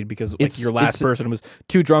unpaid because like your last person was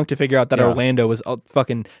too drunk to figure out that Orlando was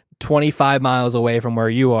fucking 25 miles away from where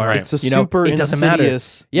you are. It's a super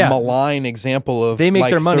insidious, malign example of they make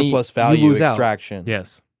like their money, surplus value you lose extraction. Out.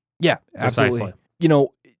 Yes. Yeah, absolutely. Precisely.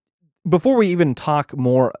 Before we even talk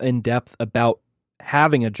more in depth about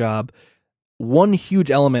having a job, one huge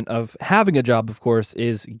element of having a job, of course,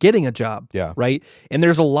 is getting a job. Yeah. Right? And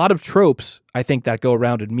there's a lot of tropes, I think, that go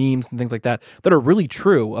around in memes and things like that are really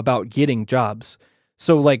true about getting jobs.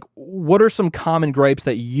 So, like, what are some common gripes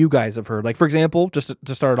that you guys have heard? Like, for example, just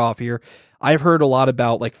to start off here, I've heard a lot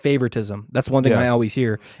about, like, favoritism. That's one thing I always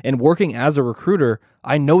hear. And working as a recruiter,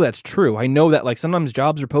 I know that's true. I know that, like, sometimes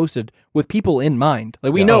jobs are posted with people in mind.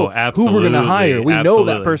 Like, we know who we're going to hire. We know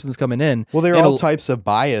that person's coming in. Well, there are all types of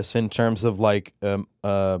bias in terms of, like,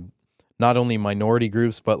 not only minority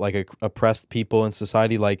groups, but, like, oppressed people in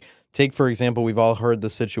society. Like, take, for example, we've all heard the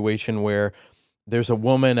situation where there's a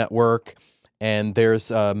woman at work and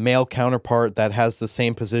there's a male counterpart that has the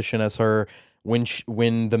same position as her.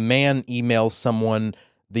 When the man emails someone,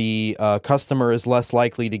 the customer is less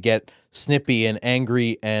likely to get snippy and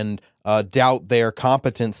angry and doubt their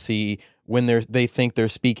competency when they think they're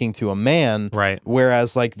speaking to a man. Right.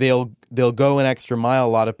 Whereas like they'll go an extra mile, a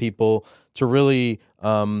lot of people, to really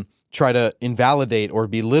try to invalidate or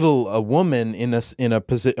belittle a woman in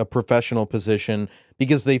a professional position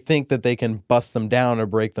because they think that they can bust them down or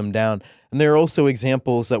break them down. And there are also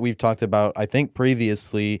examples that we've talked about, I think,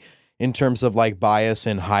 previously in terms of like bias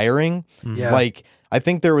in hiring. Yeah. Like, I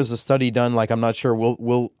think there was a study done, like, I'm not sure,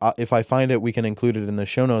 we'll if I find it, we can include it in the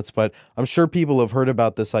show notes, but I'm sure people have heard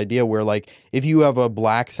about this idea where, like, if you have a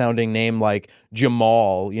black sounding name like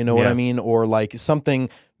Jamal, you know what I mean? Or like something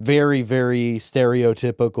very, very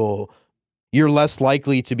stereotypical, you're less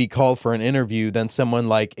likely to be called for an interview than someone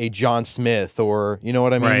like a John Smith, or, you know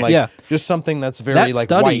what I mean? Right. Like, just something that's very, like,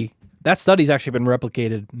 white. that study's actually been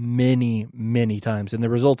replicated many, many times, and the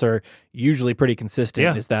results are usually pretty consistent.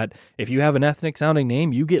 Yeah. Is that if you have an ethnic sounding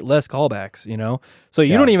name, you get less callbacks, So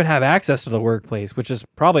you don't even have access to the workplace, which is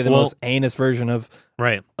probably the most heinous version of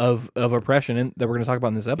oppression that we're going to talk about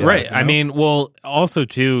in this episode. Right. I mean, well, also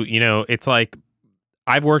too, it's like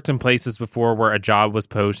I've worked in places before where a job was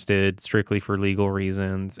posted strictly for legal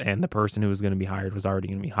reasons, and the person who was going to be hired was already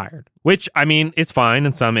going to be hired, which, I mean, is fine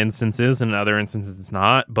in some instances, and in other instances it's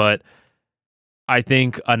not. But I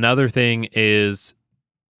think another thing is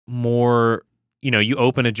more, you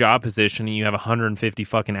open a job position and you have 150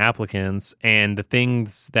 fucking applicants, and the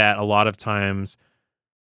things that a lot of times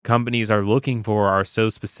companies are looking for are so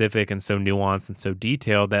specific and so nuanced and so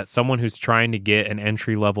detailed that someone who's trying to get an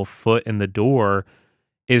entry-level foot in the door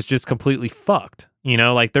is just completely fucked.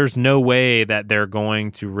 Like there's no way that they're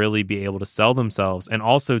going to really be able to sell themselves. And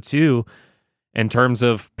also too, in terms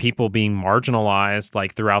of people being marginalized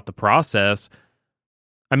like throughout the process,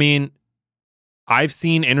 I mean, I've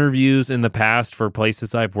seen interviews in the past for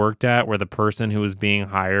places I've worked at where the person who was being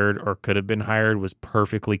hired or could have been hired was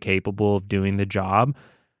perfectly capable of doing the job,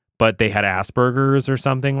 but they had Asperger's or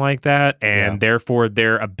something like that, and therefore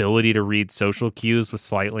their ability to read social cues was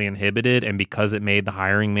slightly inhibited, and because it made the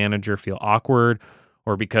hiring manager feel awkward,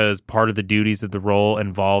 or because part of the duties of the role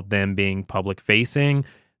involved them being public-facing,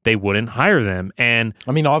 they wouldn't hire them. And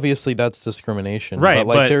I mean, obviously that's discrimination. Right,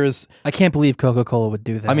 but there is... I can't believe Coca-Cola would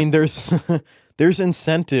do that. I mean, there's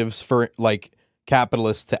incentives for, like,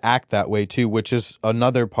 capitalists to act that way too, which is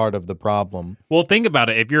another part of the problem. Well, think about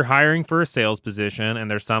it. If you're hiring for a sales position and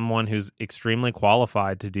there's someone who's extremely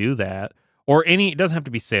qualified to do that, or it doesn't have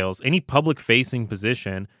to be sales, any public facing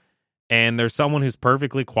position, and there's someone who's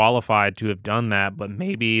perfectly qualified to have done that, but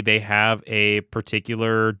maybe they have a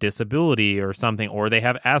particular disability or something, or they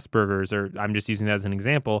have Asperger's, or I'm just using that as an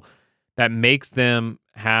example, that makes them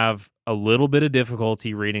have a little bit of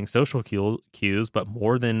difficulty reading social cues, but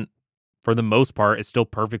for the most part, is still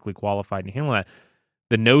perfectly qualified to handle that.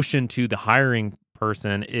 The notion to the hiring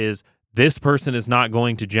person is this person is not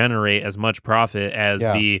going to generate as much profit as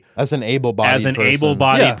an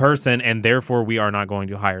able-bodied person, and therefore we are not going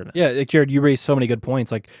to hire them. Yeah, Jared, you raised so many good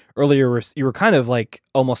points. Like earlier, you were kind of like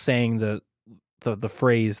almost saying the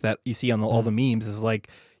phrase that you see on all the memes is like,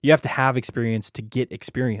 you have to have experience to get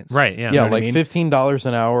experience. Right, yeah. Yeah, like $15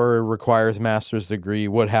 an hour requires master's degree.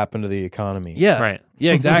 What happened to the economy? Yeah. Right.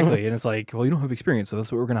 Yeah, exactly. And it's like, well, you don't have experience, so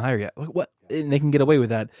that's what we're going to hire you. What? And they can get away with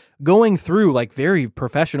that. Going through like very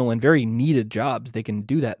professional and very needed jobs, they can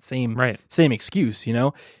do that same excuse,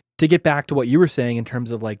 To get back to what you were saying in terms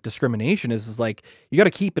of like discrimination is like, you got to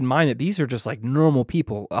keep in mind that these are just like normal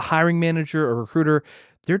people. A hiring manager, a recruiter,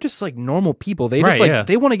 they're just like normal people. They just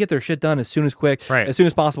they want to get their shit done as soon as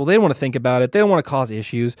possible. They don't want to think about it. They don't want to cause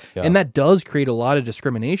issues. Yeah. And that does create a lot of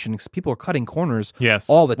discrimination because people are cutting corners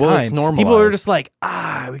all the time. Well, it's normalized. People are just like,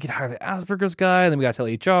 we could hire the Asperger's guy, and then we got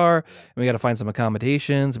to tell HR, and we got to find some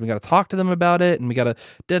accommodations, and we got to talk to them about it, and we got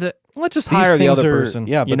to let's just hire the other person.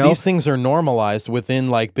 Yeah, but these things are normalized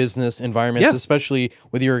within like business environments, especially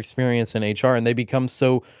with your experience in HR, and they become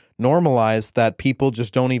so normalized that people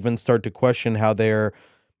just don't even start to question how they're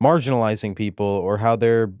marginalizing people or how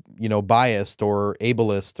they're, biased or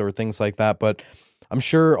ableist or things like that. But I'm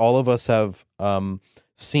sure all of us have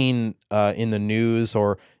seen in the news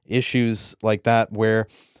or issues like that where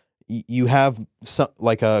you have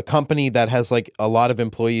like a company that has like a lot of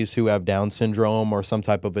employees who have Down syndrome or some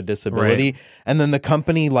type of a disability, and then the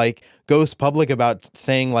company like goes public about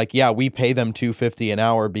saying like, yeah, we pay them $250 an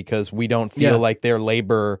hour because we don't feel like their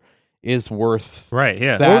labor is worth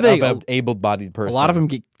that of an able-bodied person. A lot of them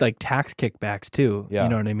get like tax kickbacks too. You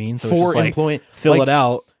know what I mean? So for it's just fill it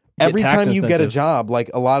out. Every time you get a job, like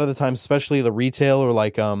a lot of the times, especially the retail or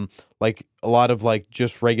like a lot of like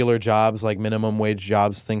just regular jobs, like minimum wage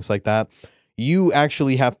jobs, things like that, you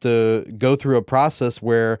actually have to go through a process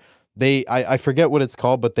where I forget what it's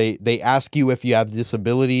called, but they ask you if you have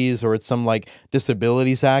disabilities or it's some like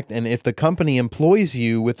Disabilities Act, and if the company employs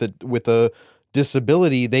you with a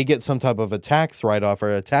disability, they get some type of a tax write-off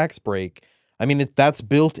or a tax break. I mean, that's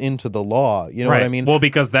built into the law. You know what I mean? Well,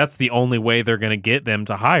 because that's the only way they're going to get them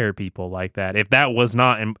to hire people like that. If that was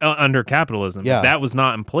not under capitalism, if that was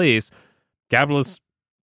not in place, capitalist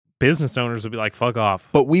business owners would be like, fuck off.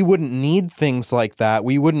 But we wouldn't need things like that.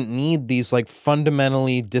 We wouldn't need these like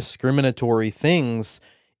fundamentally discriminatory things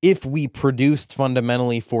if we produced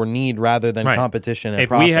fundamentally for need rather than competition and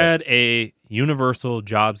profit. If we had a universal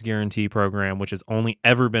jobs guarantee program, which has only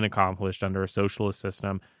ever been accomplished under a socialist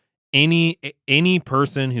system, any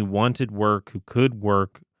person who wanted work, who could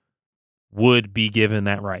work, would be given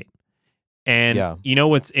that right. And you know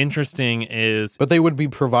what's interesting is, but they would be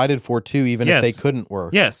provided for too, even if they couldn't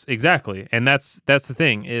work. Yes, exactly. And that's the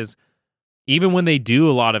thing is, even when they do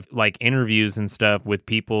a lot of like interviews and stuff with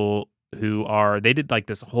people who they did like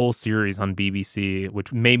this whole series on BBC,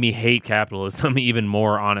 which made me hate capitalism even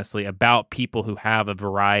more, honestly, about people who have a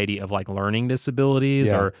variety of like learning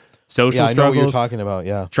disabilities or social I struggles. know what you're talking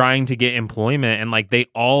about, trying to get employment, and like they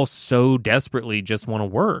all so desperately just want to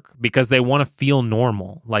work because they want to feel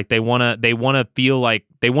normal. Like they want to feel like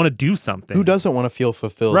they want to do something. Who doesn't want to feel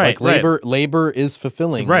fulfilled? Right, like labor is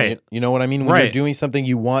fulfilling. Right. You know what I mean? When you're doing something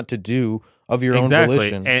you want to do of your own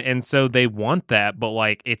volition. And so they want that, but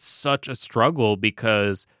like it's such a struggle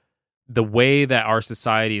because the way that our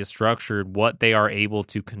society is structured, what they are able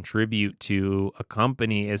to contribute to a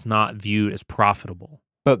company is not viewed as profitable.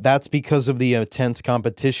 But that's because of the intense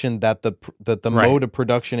competition that the mode of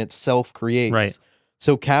production itself creates. Right.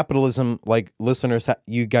 So capitalism, like listeners,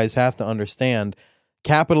 you guys have to understand,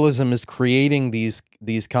 capitalism is creating these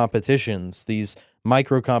competitions, these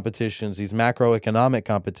micro competitions, these macroeconomic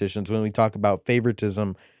competitions. When we talk about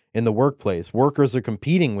favoritism in the workplace, workers are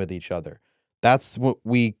competing with each other. That's what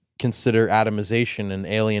we consider atomization and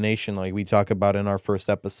alienation, like we talk about in our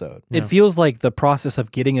first episode. It feels like the process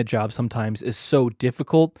of getting a job sometimes is so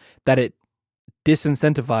difficult that it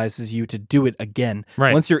disincentivizes you to do it again.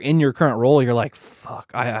 Right. Once you're in your current role, you're like,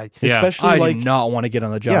 fuck, Especially I like, do not want to get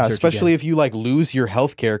on the job search especially again. if you like lose your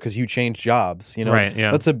health care because you change jobs, you know. Right,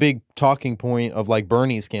 yeah. That's a big talking point of like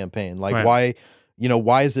Bernie's campaign. Like why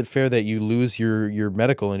is it fair that you lose your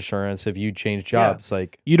medical insurance if you change jobs?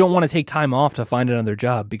 Like you don't want to take time off to find another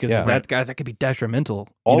job because that could be detrimental.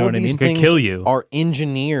 All know of what these I mean? things could kill you. Are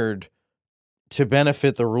engineered to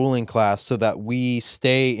benefit the ruling class so that we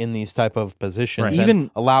stay in these type of positions and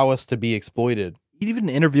allow us to be exploited. Even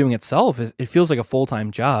interviewing itself, it feels like a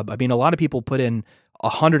full-time job. I mean, a lot of people put in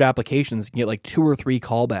 100 applications and get like 2 or 3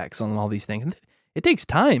 callbacks on all these things. And it takes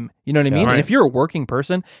time. You know what I mean? Right. And if you're a working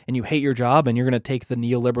person and you hate your job and you're going to take the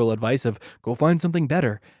neoliberal advice of go find something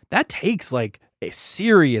better, that takes like a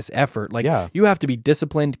serious effort. Like you have to be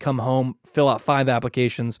disciplined, come home, fill out 5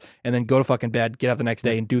 applications, and then go to fucking bed, get up the next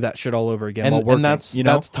day and do that shit all over again while working. And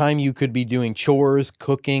that's time you could be doing chores,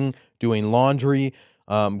 cooking, doing laundry,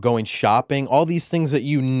 going shopping, all these things that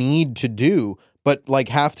you need to do, but like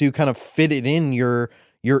have to kind of fit it in your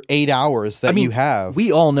 8 hours that you have.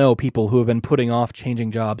 We all know people who have been putting off changing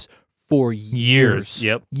jobs for years.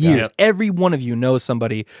 Yep. Years. Yep. Every one of you knows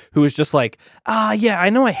somebody who is just like, I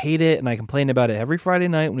know I hate it and I complain about it every Friday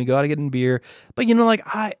night when we go out to get in beer. But like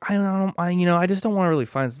I just don't want to really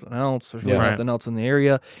find something else. There's really nothing else in the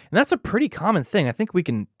area. And that's a pretty common thing. I think we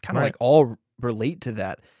can kind of like all relate to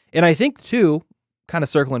that. And I think too, kind of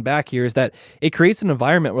circling back here, is that it creates an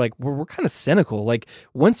environment where like we're kind of cynical. Like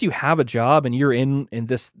once you have a job and you're in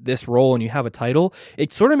this role and you have a title,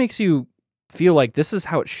 it sort of makes you feel like this is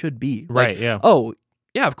how it should be. Right. Like, yeah. Oh,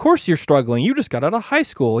 yeah, of course you're struggling. You just got out of high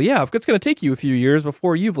school. Yeah, it's going to take you a few years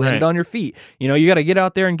before you've landed on your feet. You know, you got to get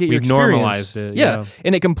out there and get your experience. Normalized it. Yeah.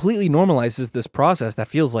 And it completely normalizes this process that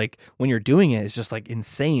feels like when you're doing it, it's just like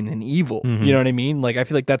insane and evil. Mm-hmm. You know what I mean? Like I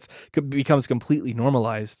feel like becomes completely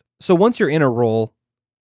normalized. So once you're in a role,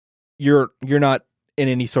 you're not in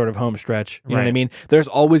any sort of home stretch. You know what I mean? There's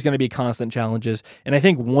always going to be constant challenges. And I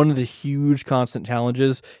think one of the huge constant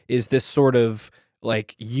challenges is this sort of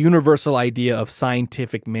like universal idea of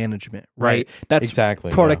scientific management, right? That's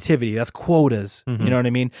exactly productivity. That's quotas. Mm-hmm. You know what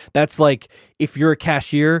I mean? That's like if you're a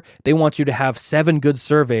cashier, they want you to have 7 good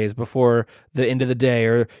surveys before the end of the day.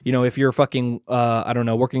 Or, you know, if you're fucking,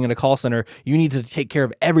 working in a call center, you need to take care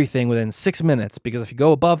of everything within 6 minutes because if you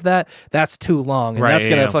go above that, that's too long. And that's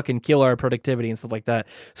going to fucking kill our productivity and stuff like that.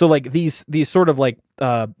 So like these sort of like,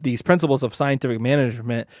 these principles of scientific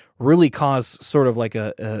management really cause sort of like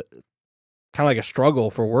a kind of like a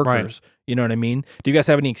struggle for workers. You know what I mean? Do you guys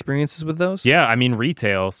have any experiences with those? Yeah, I mean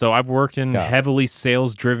retail. So I've worked in heavily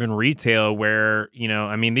sales-driven retail where, you know,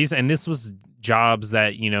 I mean this was jobs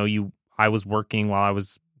that, you know, I was working while I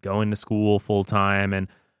was going to school full-time, and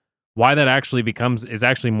why that actually is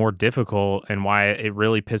actually more difficult and why it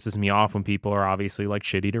really pisses me off when people are obviously like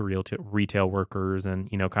shitty to retail workers and,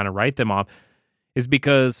 you know, kind of write them off is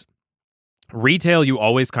because retail, you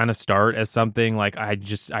always kind of start as something like I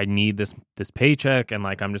need this paycheck and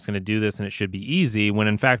like I'm just going to do this and it should be easy, when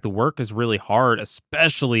in fact the work is really hard,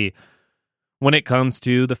 especially when it comes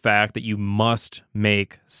to the fact that you must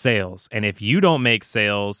make sales. And if you don't make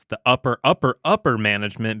sales, the upper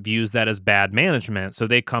management views that as bad management. So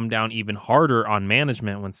they come down even harder on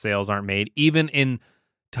management when sales aren't made, even in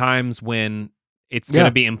times when it's going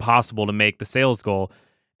to be impossible to make the sales goal.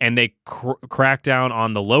 and they crack down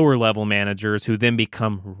on the lower level managers who then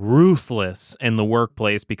become ruthless in the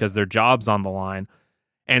workplace because their job's on the line.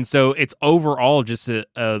 And so it's overall just a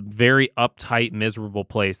very uptight, miserable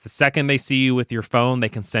place. The second they see you with your phone, they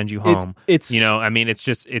can send you home. It's I mean, it's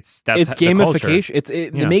gamification.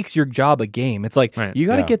 It makes your job a game. It's like, Right. you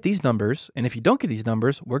got to get these numbers, and if you don't get these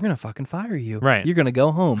numbers, we're going to fucking fire you. Right. You're going to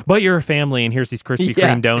go home. But you're a family, and here's these Krispy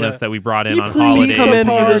Kreme donuts that we brought in on Please holidays. come in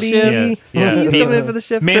for the Party. shift. Yeah. Please come in for the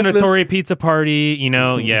shift. Mandatory pizza party,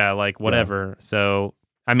 like whatever. So,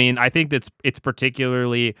 I mean, I think it's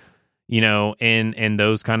particularly, in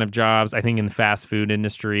those kind of jobs. I think in the fast food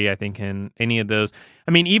industry, I think in any of those.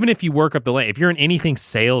 I mean, even if you work up the lane, if you're in anything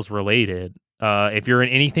sales related, if you're in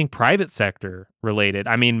anything private sector related,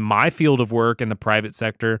 I mean, my field of work in the private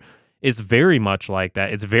sector is very much like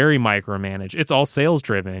that. It's very micromanaged. It's all sales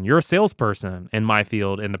driven. You're a salesperson in my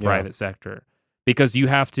field in the private sector because you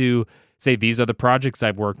have to say, these are the projects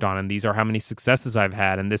I've worked on and these are how many successes I've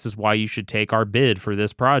had. And this is why you should take our bid for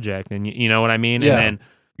this project. And you know what I mean? Yeah. And then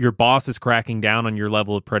your boss is cracking down on your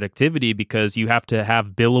level of productivity because you have to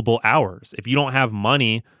have billable hours. If you don't have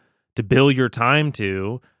money to bill your time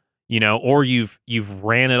to, or you've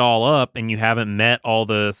ran it all up and you haven't met all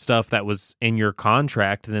the stuff that was in your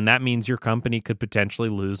contract, then that means your company could potentially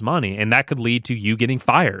lose money, and that could lead to you getting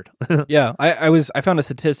fired. Yeah, I found a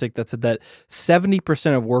statistic that said that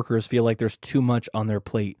 70% of workers feel like there's too much on their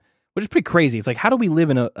plate, which is pretty crazy. It's like, how do we live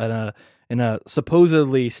in a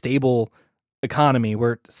supposedly stable economy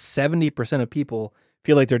where 70% of people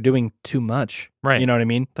feel like they're doing too much? Right. You know what I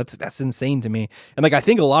mean? That's insane to me. And like, I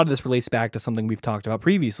think a lot of this relates back to something we've talked about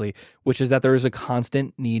previously, which is that there is a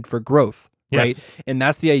constant need for growth, right? Yes. And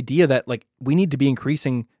that's the idea that like we need to be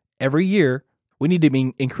increasing every year. We need to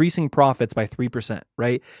be increasing profits by 3%,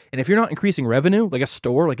 right? And if you're not increasing revenue, like a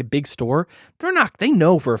store, like a big store, they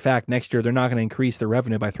know for a fact next year they're not going to increase their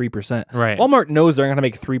revenue by 3%. Right. Walmart knows they're going to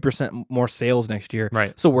make 3% more sales next year.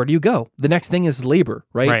 Right. So where do you go? The next thing is labor,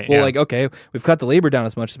 right? Right, Well, yeah. like, okay, we've cut the labor down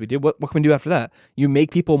as much as we did. What can we do after that? You make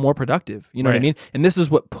people more productive. You know what I Right. mean? And this is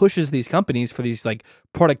what pushes these companies for these like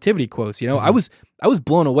productivity quotes. Mm-hmm. I was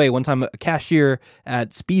blown away one time, a cashier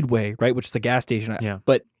at Speedway, right, which is a gas station. Yeah.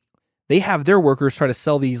 But they have their workers try to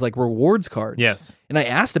sell these like rewards cards. Yes. And I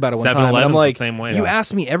asked about it one time, and 7-Eleven's I'm the like, same way. you Yeah.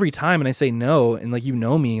 ask me every time, and I say no, and like,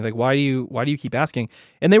 me, like, why do you keep asking?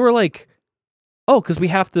 And they were like, oh, because we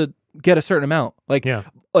have to get a certain amount, like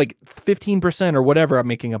 15% or whatever. I'm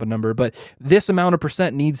making up a number, but this amount of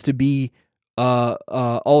percent needs to be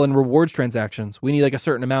all in rewards transactions. We need like a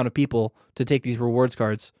certain amount of people to take these rewards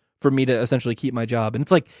cards for me to essentially keep my job. And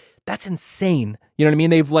it's like, that's insane. You know what I mean?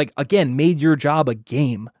 They've like, again, made your job a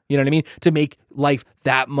game. You know what I mean? To make life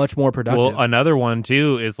that much more productive. Well, another one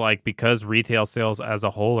too is like, because retail sales as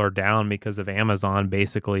a whole are down because of Amazon,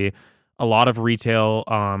 basically a lot of retail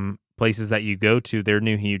places that you go to, their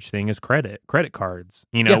new huge thing is credit cards,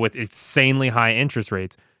 with insanely high interest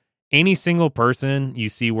rates. Any single person you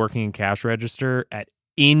see working in cash register at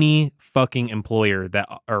any fucking employer that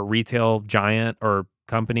or retail giant or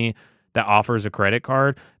company that offers a credit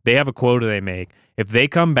card, they have a quota they make. If they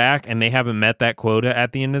come back and they haven't met that quota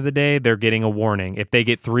at the end of the day, they're getting a warning. If they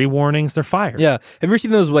get 3 warnings, they're fired. Yeah. Have you ever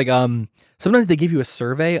seen those like sometimes they give you a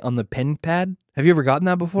survey on the pen pad? Have you ever gotten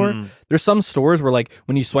that before? There's some stores where like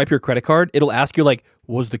when you swipe your credit card, it'll ask you like,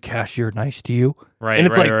 was the cashier nice to you? Right. And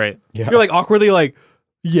it's right. You're like awkwardly like,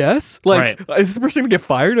 yes, like is this person gonna get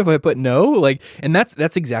fired if I put no? Like, and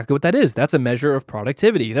that's exactly what that is. That's a measure of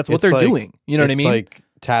productivity. That's what It's they're like- doing. You know what I mean? It's like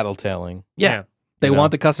tattletaling. Yeah. They You know?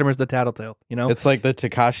 want the customers to tattletale, It's like the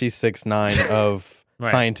Tekashi 6ix9ine of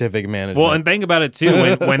Right. scientific management. Well, and think about it too.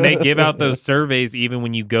 When they give out those surveys, even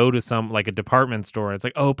when you go to some like a department store, it's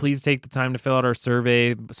like, oh, please take the time to fill out our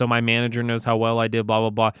survey so my manager knows how well I did, blah, blah,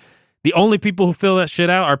 blah. The only people who fill that shit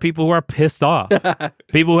out are people who are pissed off.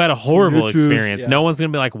 People who had a horrible experience. Yeah. No one's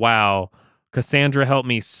going to be like, wow, Cassandra helped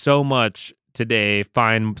me so much today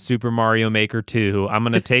find Super Mario Maker 2. I'm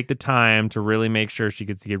going to take the time to really make sure she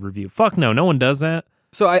gets a good review. Fuck no one does that.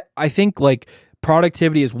 So I think like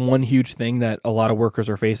productivity is one huge thing that a lot of workers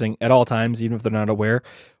are facing at all times, even if they're not aware.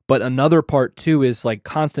 But another part too is like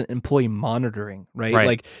constant employee monitoring, right?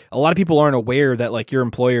 Like a lot of people aren't aware that like your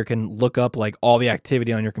employer can look up like all the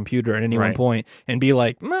activity on your computer at any one point and be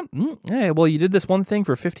like, hey, well, you did this one thing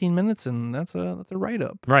for 15 minutes and that's a write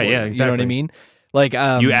up. Right. Yeah, exactly. You know what I mean? Like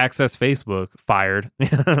you access Facebook, fired.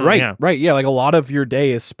 Right. Yeah. Like a lot of your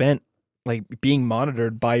day is spent like being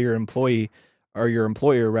monitored by your employee or your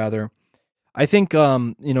employer rather. I think,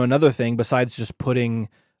 another thing besides just putting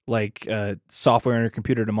like software on your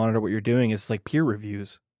computer to monitor what you're doing is like peer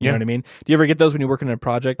reviews. You know what I mean? Do you ever get those when you're working on a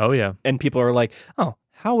project? Oh, yeah. And people are like, oh,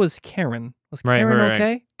 how was Karen? Was Karen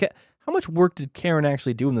okay? How much work did Karen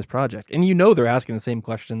actually do in this project? And they're asking the same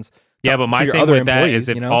questions. Yeah, but my thing with that is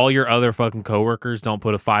if all your other fucking coworkers don't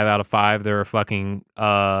put a 5 out of 5, they're a fucking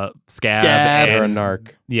scab or a narc.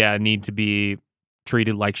 Yeah, need to be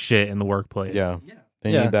treated like shit in the workplace. Yeah.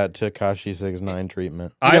 They need that Tekashi 6ix9ine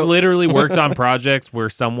treatment. I've literally worked on projects where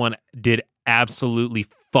someone did absolutely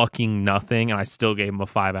fucking nothing, and I still gave them a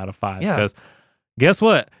 5 out of 5. Yeah. Because guess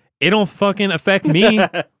what? It don't fucking affect me.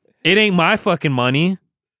 It ain't my fucking money.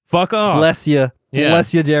 Fuck off. Bless you.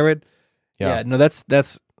 Bless you, Jared. Yeah. No, that's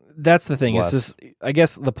the thing. Bless. It's just, I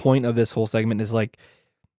guess the point of this whole segment is like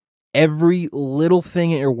every little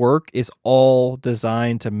thing at your work is all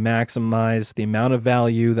designed to maximize the amount of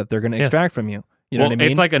value that they're going to extract from you. You know what I mean?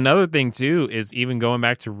 It's like another thing too is even going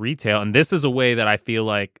back to retail, and this is a way that I feel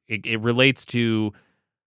like it relates to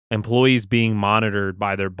employees being monitored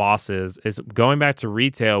by their bosses. Is going back to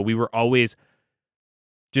retail, we were always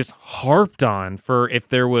just harped on for if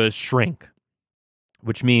there was shrink,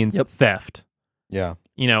 which means theft. Yeah.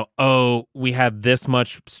 We had this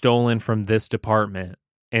much stolen from this department,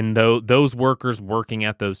 and those workers working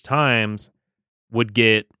at those times would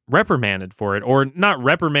get reprimanded for it, or not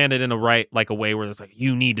reprimanded in a way where it's like,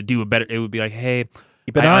 you need to do a better. It would be like, hey,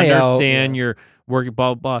 I understand you're working,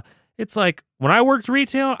 blah, blah. It's like, when I worked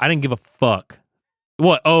retail, I didn't give a fuck.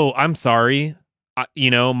 What? Oh, I'm sorry.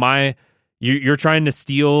 You're trying to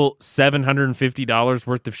steal $750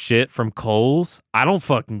 worth of shit from Kohl's. I don't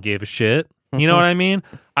fucking give a shit. You know what I mean?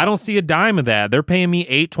 I don't see a dime of that. They're paying me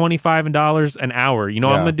 $8.25 an hour. You know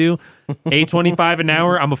what I'm gonna do? $8.25 an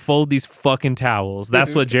hour. I'm gonna fold these fucking towels.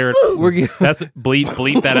 That's what Jared. That's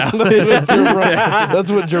bleep that out.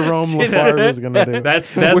 That's what Jerome Lefebvre is gonna do.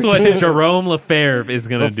 That's what Jerome Lefebvre is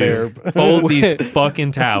gonna do. Fold these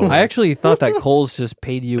fucking towels. I actually thought that Kohl's just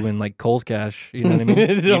paid you in like Kohl's cash. You know what I mean?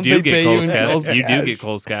 You do get Kohl's cash. You do get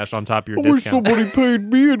Kohl's cash on top of your discount. I wish somebody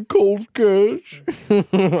paid me in Kohl's cash.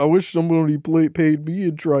 I wish somebody paid me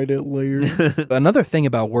in Trident layer. Another thing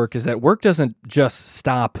about work is that work doesn't just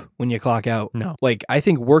stop when you clock out. No. Like, I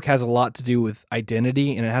think work has a lot to do with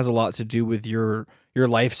identity, and it has a lot to do with your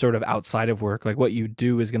life sort of outside of work. Like, what you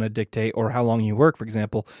do is going to dictate, or how long you work, for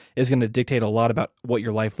example, is going to dictate a lot about what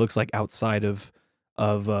your life looks like outside of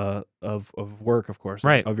work, of course,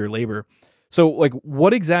 right, of your labor. So, like,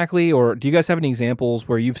 what exactly, or do you guys have any examples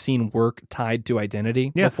where you've seen work tied to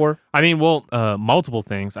identity before? I mean, multiple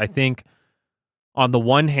things. I think on the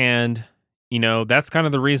one hand, that's kind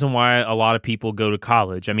of the reason why a lot of people go to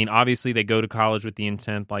college. I mean, obviously they go to college with the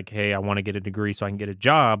intent like, hey, I want to get a degree so I can get a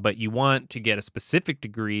job, but you want to get a specific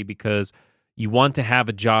degree because you want to have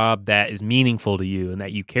a job that is meaningful to you and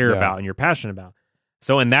that you care about and you're passionate about.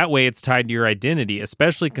 So in that way, it's tied to your identity,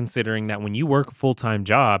 especially considering that when you work a full-time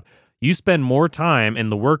job, you spend more time in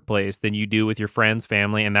the workplace than you do with your friends,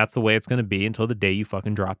 family, and that's the way it's going to be until the day you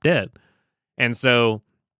fucking drop dead. And so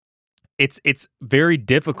it's very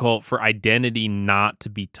difficult for identity not to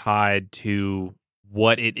be tied to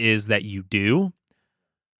what it is that you do.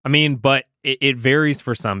 I mean, but it varies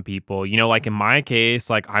for some people. Like in my case,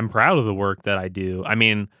 like I'm proud of the work that I do. I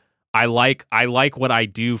mean, I like what I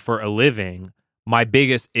do for a living. My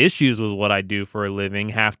biggest issues with what I do for a living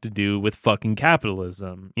have to do with fucking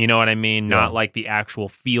capitalism. You know what I mean? Yeah. Not like the actual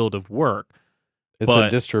field of work. It's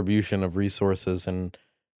a distribution of resources and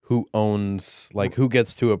who owns, like, who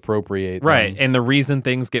gets to appropriate right them. And the reason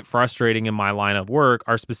things get frustrating in my line of work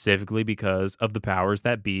are specifically because of the powers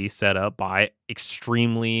that be set up by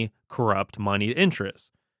extremely corrupt moneyed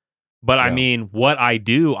interests. But I mean, what I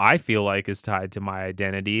do, I feel like is tied to my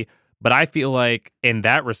identity. But I feel like in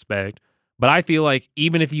that respect,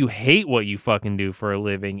 even if you hate what you fucking do for a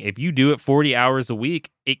living, if you do it 40 hours a week,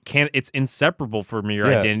 it's inseparable from your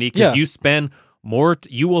identity, because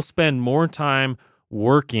you will spend more time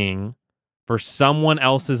working for someone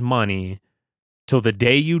else's money till the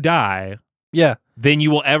day you die than you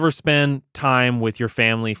will ever spend time with your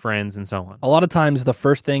family, friends, and so on. A lot of times the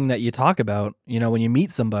first thing that you talk about, when you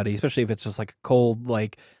meet somebody, especially if it's just like a cold,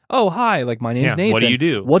 like, oh, hi, like, my name's Nathan. What do you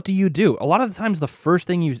do? What do you do? A lot of the times the first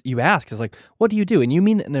thing you ask is like, what do you do? And you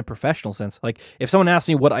mean it in a professional sense. Like, if someone asks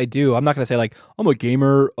me what I do, I'm not going to say like, I'm a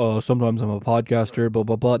gamer, sometimes I'm a podcaster, blah,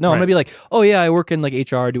 blah, blah. No, I'm going to be like, oh yeah, I work in like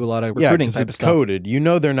HR, I do a lot of recruiting type it's of stuff. Coded.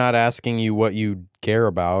 They're not asking you what you care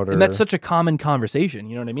about. And that's such a common conversation,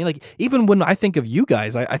 you know what I mean? Like, even when I think of you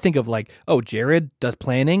guys, I think of like, oh, Jared does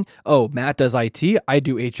planning, oh, Matt does IT, I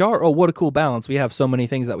do HR, oh, what a cool balance. We have so many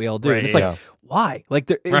things that we all do. And it's like, why? Like,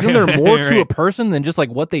 isn't there more to a person than just like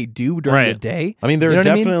what they do during the day? I mean, there are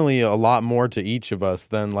definitely a lot more to each of us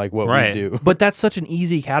than like what we do. But that's such an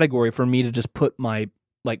easy category for me to just put my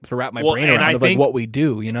to wrap my Well, brain and around I of think- what we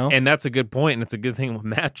do, you know? And that's a good point, and it's a good thing what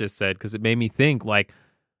Matt just said, because it made me think, like,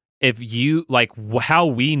 if you, like, how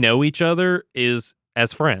we know each other is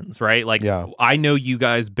as friends, right? Like, Yeah. I know you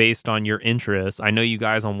guys based on your interests. I know you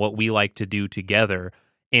guys on what we like to do together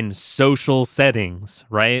in social settings,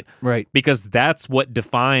 right? Right. Because that's what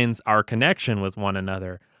defines our connection with one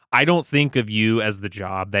another. I don't think of you as the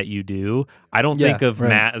job that you do. I don't think of right.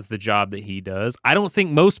 Matt as the job that he does. I don't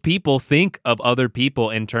think most people think of other people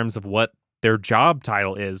in terms of what their job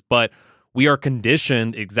title is, but we are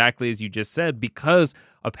conditioned exactly as you just said because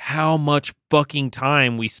of how much fucking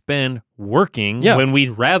time we spend working when we'd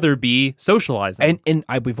rather be socializing. And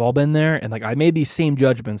we've all been there, and like I made these same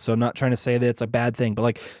judgments, so I'm not trying to say that it's a bad thing, but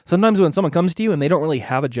like sometimes when someone comes to you and they don't really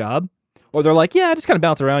have a job, or they're like, yeah, I just kind of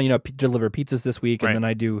bounce around, deliver pizzas this week, and then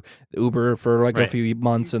I do Uber for like a few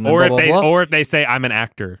months, and then or blah, if blah, blah. or if they say I'm an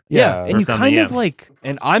actor, and you kind of like,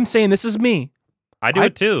 and I'm saying this is me. I do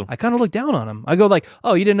it too. I kind of look down on them. I go like,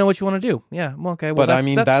 "Oh, you didn't know what you want to do? Yeah, well, okay. Well, but I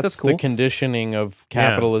mean, that's cool. the conditioning of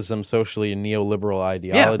capitalism, socially, and neoliberal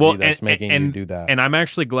ideology that's making you do that. And I'm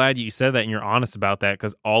actually glad you said that, and you're honest about that,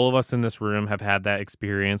 because all of us in this room have had that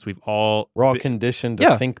experience. We're all conditioned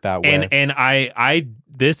to think that way. And I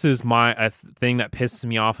this is my thing that pisses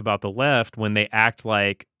me off about the left when they act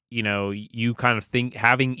like you kind of think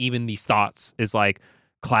having even these thoughts is like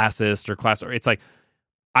classist or class, or it's like.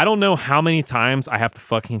 I don't know how many times I have to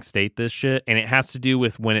fucking state this shit, and it has to do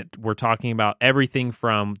with when we're talking about everything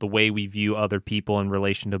from the way we view other people in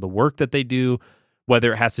relation to the work that they do,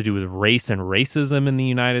 whether it has to do with race and racism in the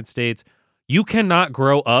United States. You cannot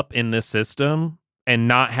grow up in this system and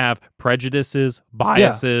not have prejudices,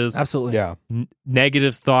 biases, absolutely,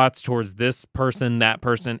 negative thoughts towards this person, that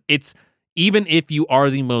person. It's even if you are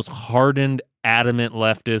the most hardened, adamant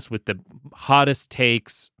leftist with the hottest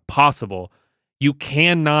takes possible. You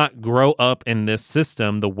cannot grow up in this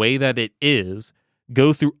system the way that it is,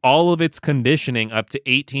 go through all of its conditioning up to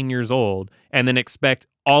 18 years old, and then expect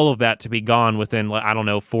all of that to be gone within,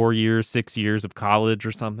 4 years, 6 years of college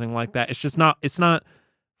or something like that. It's not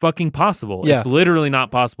fucking possible. Yeah. It's literally not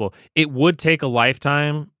possible. It would take a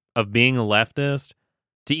lifetime of being a leftist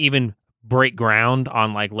to even break ground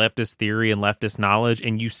on like leftist theory and leftist knowledge,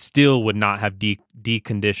 and you still would not have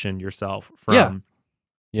deconditioned yourself from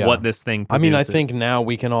what this thing produces. I mean, I think now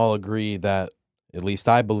we can all agree that, at least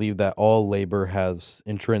I believe that all labor has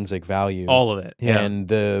intrinsic value. All of it. Yeah. And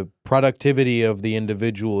the productivity of the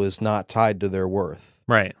individual is not tied to their worth.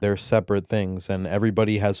 Right. They're separate things, and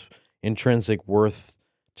everybody has intrinsic worth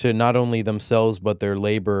to not only themselves, but their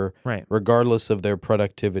labor, regardless of their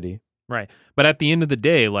productivity. Right. But at the end of the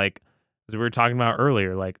day, like, as we were talking about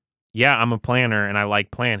earlier, like, yeah, I'm a planner and I like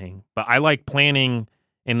planning, but I like planning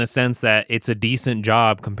in the sense that it's a decent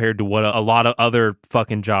job compared to what a lot of other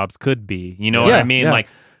fucking jobs could be. You know what I mean? Like,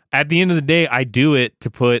 at the end of the day, I do it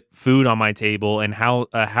to put food on my table and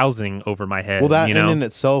housing over my head. Well, that in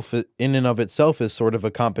and of itself is sort of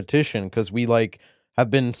a competition, because we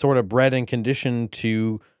have been sort of bred and conditioned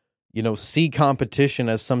to, see competition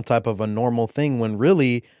as some type of a normal thing, when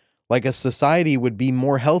really, like, a society would be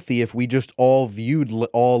more healthy if we just all viewed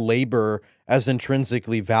all labor as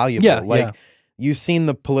intrinsically valuable. You've seen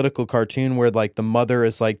the political cartoon where like the mother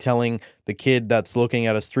is like telling the kid that's looking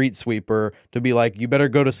at a street sweeper to be like, you better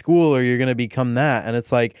go to school or you're going to become that. And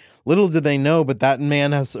it's like, little do they know, but that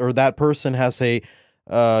man that person has a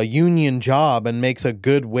union job and makes a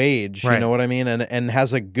good wage, you know what I mean? And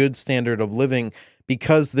has a good standard of living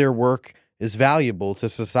because their work is valuable to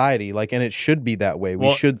society. Like, and it should be that way.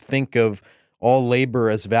 We should think of all labor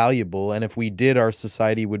as valuable. And if we did, our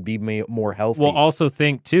society would be more healthy. Well, also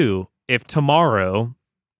think too, if tomorrow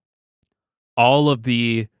all of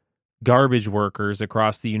the garbage workers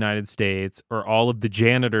across the United States or all of the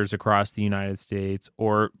janitors across the United States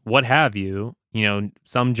or what have you,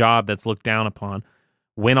 some job that's looked down upon,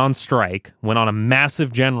 went on a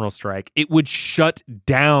massive general strike, it would shut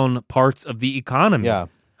down parts of the economy. Yeah.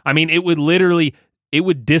 I mean, it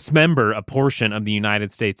would dismember a portion of the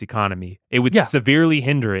United States economy. It would severely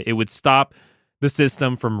hinder it. It would stop the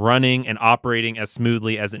system from running and operating as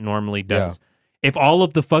smoothly as it normally does. Yeah. If all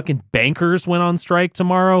of the fucking bankers went on strike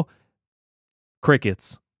tomorrow,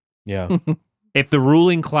 crickets. Yeah. If the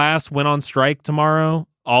ruling class went on strike tomorrow,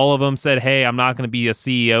 all of them said, hey, I'm not going to be a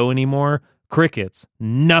CEO anymore, crickets.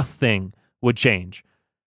 Nothing would change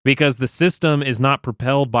because the system is not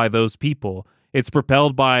propelled by those people. It's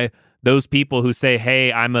propelled by those people who say,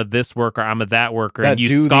 hey, I'm a this worker, I'm a that worker, that and you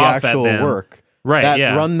do scoff the actual at them. Work. Right,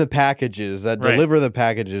 that run the packages, that deliver the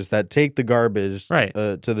packages, that take the garbage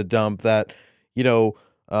to the dump, that,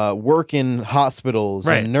 work in hospitals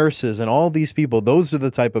Right. and nurses and all these people. Those are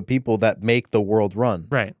the type of people that make the world run.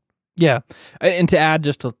 Right. Yeah, and to add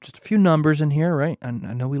just a few numbers in here, right? I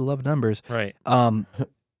know we love numbers. Right.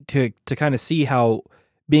 To kind of see how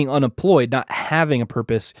being unemployed, not having a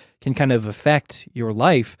purpose, can kind of affect your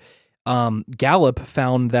life. Gallup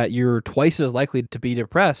found that you're twice as likely to be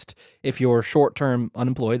depressed if you're short-term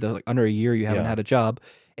unemployed, like under a year you haven't had a job,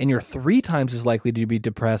 and you're 3 times as likely to be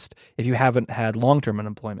depressed if you haven't had long-term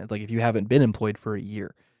unemployment, like if you haven't been employed for a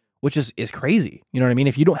year, which is crazy. You know what I mean?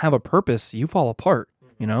 If you don't have a purpose, you fall apart.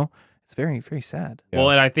 You know, it's very, very sad. Yeah.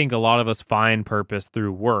 Well, and I think a lot of us find purpose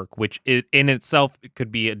through work, which in itself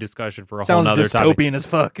could be a discussion for a whole nother topic. Dystopian as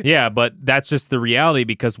fuck. Yeah, but that's just the reality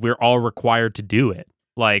because we're all required to do it.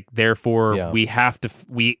 Like, therefore, we have to.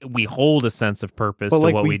 We hold a sense of purpose but to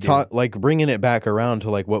like what we do. Like bringing it back around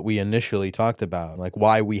to like what we initially talked about, like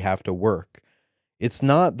why we have to work. It's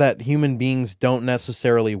not that human beings don't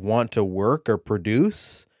necessarily want to work or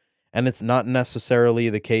produce. And it's not necessarily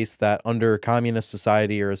the case that under a communist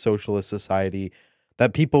society or a socialist society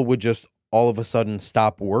that people would just all of a sudden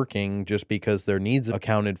stop working just because their needs are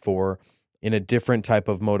accounted for in a different type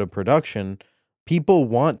of mode of production. People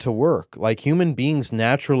want to work. Like human beings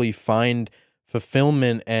naturally find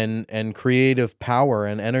fulfillment and creative power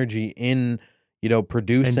and energy in,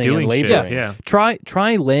 producing and laboring. Yeah.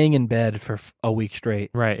 Try laying in bed for a week straight.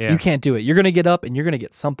 Right. Yeah. You can't do it. You're going to get up and you're going to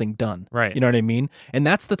get something done. Right. You know what I mean? And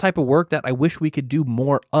that's the type of work that I wish we could do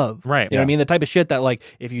more of. Right. You know what I mean? The type of shit that, like,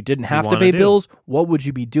 if you didn't have to pay bills, what would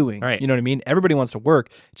you be doing? Right. You know what I mean? Everybody wants to work.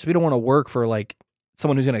 Just we don't want to work for, like,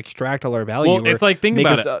 someone who's going to extract all our value. Well, it's like, think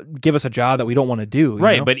about it. Give us a job that we don't want to do.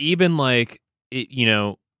 Right. You know? But even like,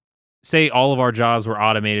 say all of our jobs were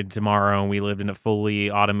automated tomorrow and we lived in a fully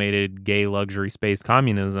automated gay luxury space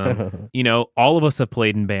communism, all of us have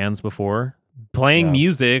played in bands before. Playing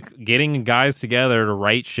music, getting guys together to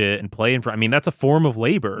write shit and play in front. I mean, that's a form of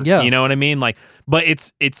labor. Yeah. You know what I mean? Like, but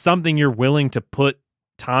it's something you're willing to put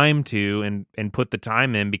time to and put the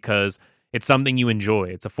time in because it's something you enjoy.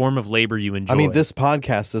 It's a form of labor you enjoy. I mean, this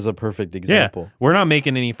podcast is a perfect example. Yeah, we're not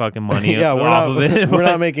making any fucking money we're off not, of it. We're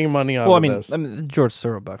not making money off of this. I mean, George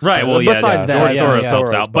Soros bucks. Right, well, besides that, George Soros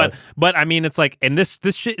helps Soros out. bucks. But I mean, it's like, and this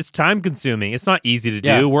shit is time consuming. It's not easy to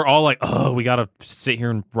do. We're all like, oh, we got to sit here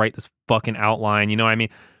and write this fucking outline. You know what I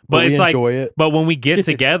mean? But it's like, but when we get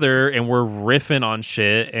together and we're riffing on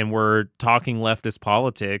shit and we're talking leftist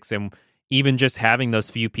politics and even just having those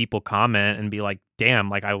few people comment and be like, damn,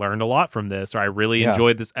 like I learned a lot from this, or I really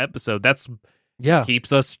enjoyed this episode. That's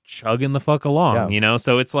keeps us chugging the fuck along,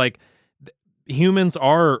 So it's like humans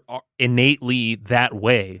are innately that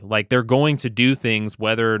way. Like they're going to do things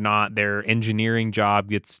whether or not their engineering job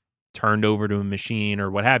gets turned over to a machine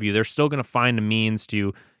or what have you. They're still going to find a means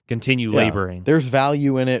to continue laboring. There's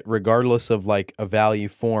value in it regardless of like a value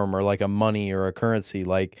form or like a money or a currency.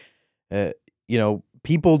 Like,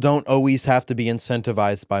 people don't always have to be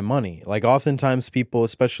incentivized by money. Like oftentimes people,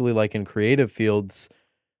 especially like in creative fields,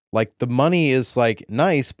 like the money is like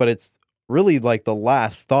nice, but it's really like the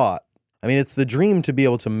last thought. I mean, it's the dream to be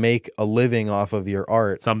able to make a living off of your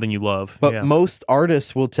art. Something you love. But most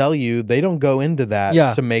artists will tell you they don't go into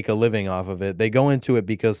that to make a living off of it. They go into it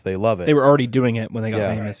because they love it. They were already doing it when they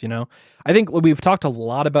got famous, I think we've talked a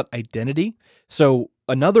lot about identity. So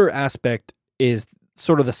another aspect is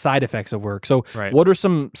sort of the side effects of work. So what are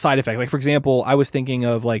some side effects? Like, for example, I was thinking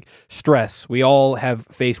of like stress. We all have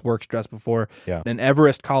faced work stress before. Yeah. An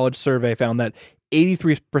Everest College survey found that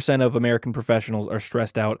 83% of American professionals are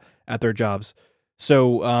stressed out at their jobs.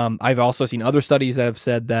 So I've also seen other studies that have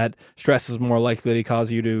said that stress is more likely to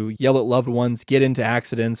cause you to yell at loved ones, get into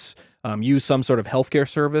accidents, use some sort of healthcare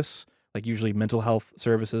service, like usually mental health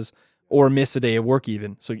services, or miss a day of work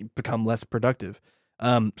even, so you become less productive.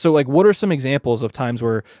 So like, what are some examples of times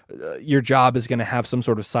where your job is going to have some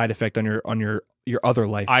sort of side effect on your other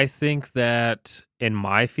life? I think that in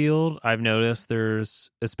my field, I've noticed there's,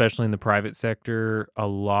 especially in the private sector, a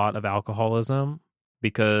lot of alcoholism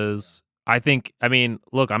because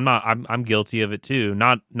look, I'm guilty of it too.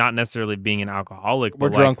 Not necessarily being an alcoholic. We're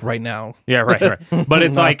but drunk right now. Yeah, right. But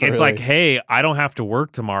it's like, really. It's like, hey, I don't have to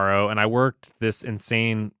work tomorrow and I worked this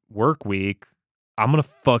insane work week. I'm going to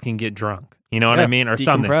fucking get drunk. You know what I mean? Or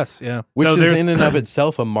something. Yeah. Which So is in and of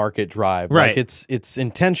itself a market drive. Right. Like it's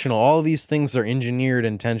intentional. All of these things are engineered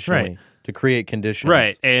intentionally to create conditions.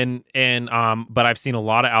 Right. And but I've seen a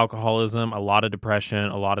lot of alcoholism, a lot of depression,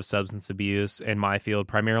 a lot of substance abuse in my field,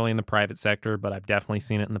 primarily in the private sector, but I've definitely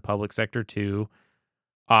seen it in the public sector too.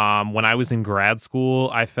 When I was in grad school,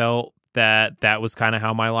 I felt that was kind of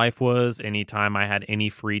how my life was. Anytime I had any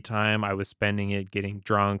free time, I was spending it getting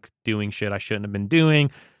drunk, doing shit I shouldn't have been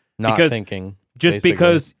doing. Not thinking. just basically.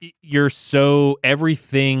 because you're so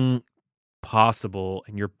everything possible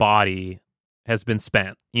in your body has been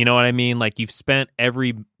spent. You know what I mean? Like you've spent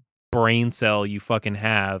every brain cell you fucking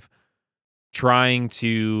have trying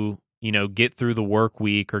to, get through the work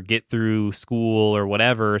week or get through school or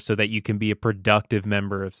whatever so that you can be a productive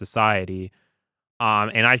member of society.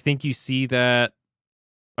 And I think you see that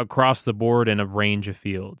across the board in a range of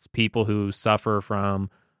fields. People who suffer from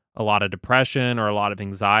a lot of depression or a lot of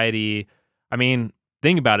anxiety. I mean,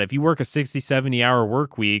 think about it. If you work a 60, 70-hour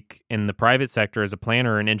work week in the private sector as a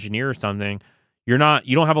planner or an engineer or something, you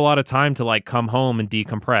don't have a lot of time to like come home and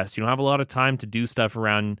decompress. You don't have a lot of time to do stuff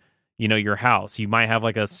around, your house. You might have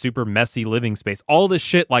like a super messy living space. All this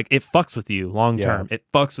shit, like it fucks with you long term. It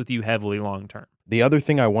fucks with you heavily long term. The other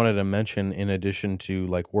thing I wanted to mention in addition to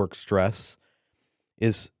like work stress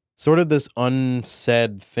is sort of this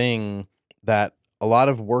unsaid thing that a lot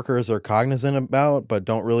of workers are cognizant about but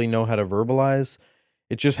don't really know how to verbalize.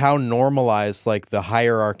 It's just how normalized like the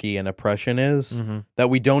hierarchy and oppression is that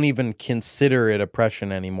we don't even consider it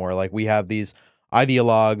oppression anymore. Like we have these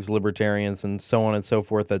ideologues, libertarians, and so on and so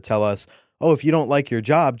forth that tell us, oh, if you don't like your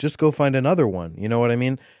job, just go find another one. You know what I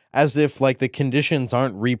mean? As if like the conditions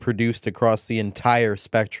aren't reproduced across the entire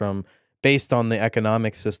spectrum based on the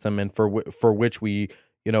economic system and for which we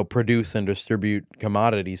produce and distribute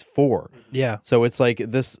commodities for. Yeah. So it's like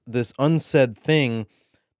this unsaid thing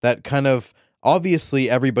that kind of obviously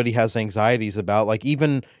everybody has anxieties about. Like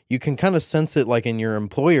even you can kind of sense it like in your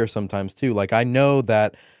employer sometimes too. Like I know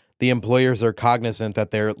that the employers are cognizant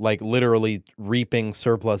that they're like literally reaping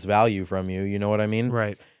surplus value from you. You know what I mean?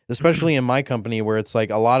 Right. Especially in my company where it's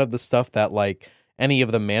like a lot of the stuff that like any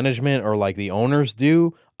of the management or like the owners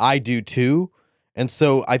do, I do too. And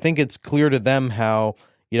so I think it's clear to them how,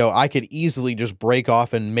 I could easily just break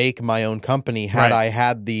off and make my own company had I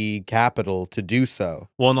had the capital to do so.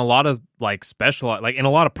 Well, in a lot of like like in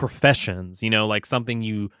a lot of professions, like something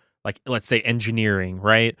you like, let's say engineering,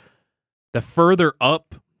 right? The further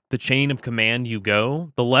up the chain of command you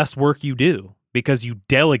go, the less work you do because you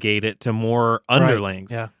delegate it to more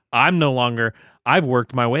underlings. Yeah. I've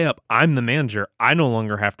worked my way up. I'm the manager. I no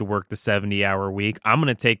longer have to work the 70-hour week. I'm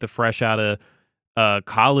going to take the fresh out of a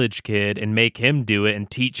college kid and make him do it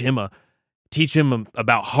and teach him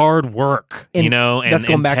about hard work, and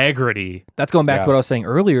integrity. That's going back to what I was saying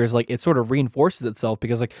earlier is like it sort of reinforces itself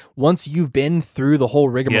because like once you've been through the whole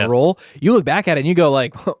rigmarole, you look back at it and you go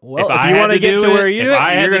like, well, if you want to get to where you do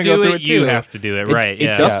it, you're going to go through it too. You have to do it, right?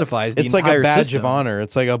 It justifies the It's entire like a badge system. of honor.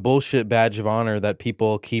 It's like a bullshit badge of honor that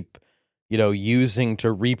people keep, using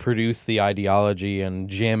to reproduce the ideology and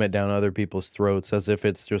jam it down other people's throats as if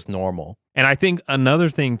it's just normal. And I think another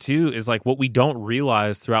thing too is like what we don't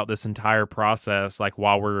realize throughout this entire process, like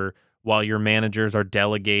while your managers are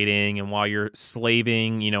delegating and while you're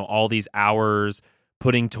slaving, all these hours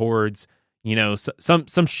putting towards,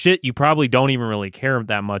 some shit you probably don't even really care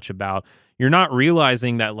that much about. You're not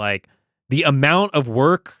realizing that like the amount of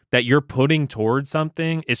work that you're putting towards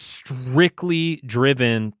something is strictly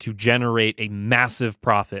driven to generate a massive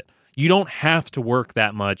profit. You don't have to work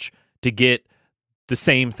that much to get the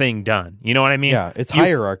same thing done. You know what I mean? Yeah, it's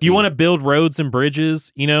hierarchy. You want to build roads and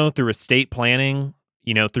bridges, through estate planning,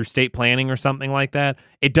 through state planning or something like that.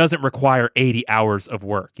 It doesn't require 80 hours of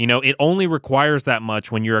work. It only requires that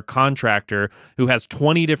much when you're a contractor who has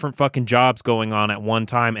 20 different fucking jobs going on at one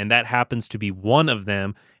time, and that happens to be one of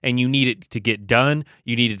them, and you need it to get done.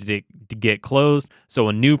 You need it to get closed so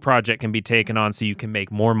a new project can be taken on so you can make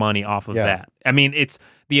more money off of that. I mean, it's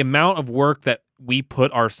the amount of work that we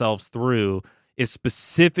put ourselves through is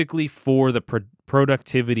specifically for the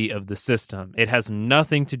productivity of the system. It has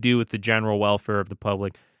nothing to do with the general welfare of the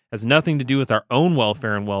public. Has nothing to do with our own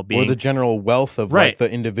welfare and well-being. Or the general wealth of like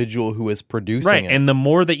the individual who is producing it. And the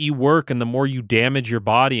more that you work and the more you damage your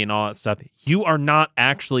body and all that stuff, you are not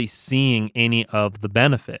actually seeing any of the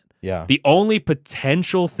benefit. Yeah. The only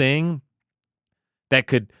potential thing that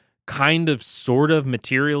could kind of sort of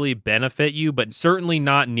materially benefit you, but certainly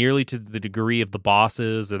not nearly to the degree of the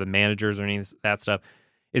bosses or the managers or any of that stuff,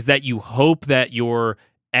 is that you hope that your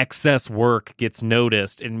excess work gets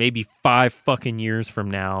noticed and maybe 5 fucking years from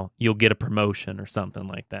now you'll get a promotion or something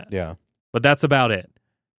like that. Yeah. But that's about it.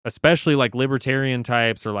 Especially like libertarian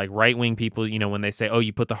types or like right-wing people, when they say, oh,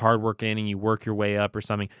 you put the hard work in and you work your way up or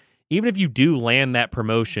something. Even if you do land that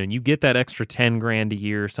promotion, you get that extra 10 grand a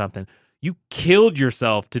year or something. You killed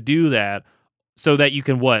yourself to do that so that you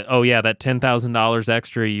can what? Oh yeah, that $10,000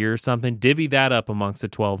 extra a year or something. Divvy that up amongst a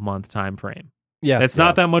 12-month time frame. Yeah. That's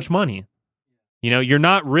not that much money. You're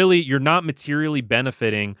not materially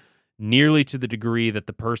benefiting nearly to the degree that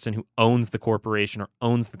the person who owns the corporation or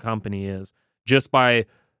owns the company is just by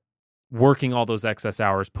working all those excess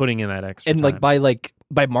hours, putting in that extra And time.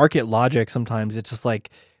 by market logic, sometimes it's just like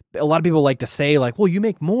a lot of people like to say like, well, you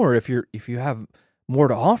make more if you have more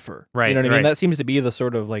to offer. Right, You know what I mean? right. That seems to be the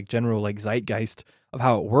sort of like general like zeitgeist of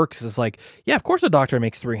how it works. Is like, yeah, of course a doctor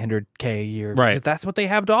makes $300K a year. Right. Because that's what they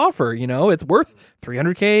have to offer. You know, it's worth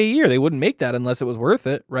 $300K a year. They wouldn't make that unless it was worth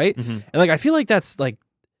it. Right. Mhm. And like, I feel like that's like,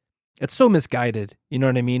 it's so misguided. You know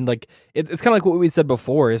what I mean? Like it's kind of like what we said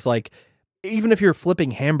before is like, even if you're flipping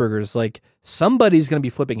hamburgers, like somebody's going to be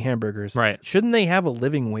flipping hamburgers. Right. Shouldn't they have a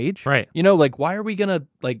living wage? Right. You know, like why are we going to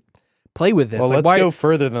like play with this? Well, like, let's go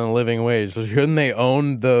further than the living wage. Shouldn't they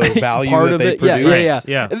own the value part that of they it? Yeah, produce? yeah.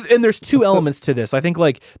 Yeah. And there's two elements to this. I think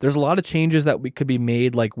like there's a lot of changes that we could be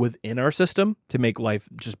made like within our system to make life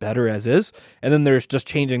just better as is, and then there's just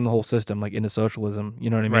changing the whole system like into socialism. You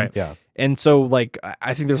know what I mean? Right. Yeah. And so like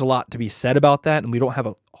I think there's a lot to be said about that, and we don't have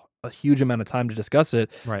a huge amount of time to discuss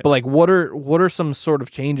it. Right. But like, what are some sort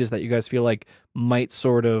of changes that you guys feel like might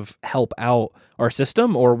sort of help out our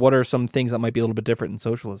system, or what are some things that might be a little bit different in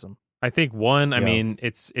socialism? I think one, I Yeah. mean,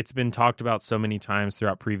 it's been talked about so many times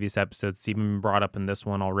throughout previous episodes, it's even been brought up in this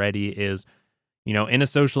one already, is, you know, in a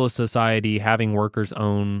socialist society, having workers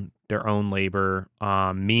own their own labor,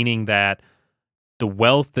 meaning that the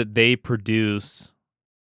wealth that they produce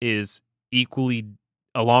is equally,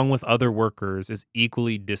 along with other workers, is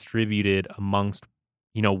equally distributed amongst,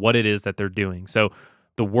 you know, what it is that they're doing. So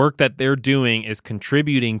the work that they're doing is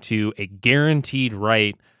contributing to a guaranteed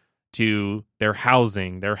right to their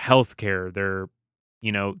housing, their health care, their,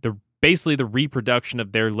 you know, basically the reproduction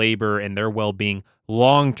of their labor and their well-being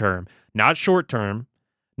long term, not short term,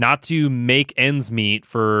 not to make ends meet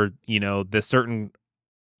for, you know, the certain,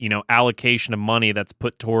 you know, allocation of money that's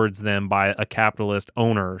put towards them by a capitalist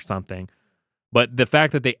owner or something. But the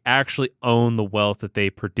fact that they actually own the wealth that they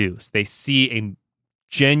produce, they see a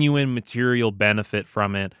genuine material benefit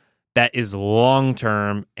from it that is long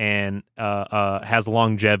term and has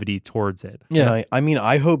longevity towards it. Yeah. And I mean,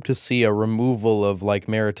 I hope to see a removal of like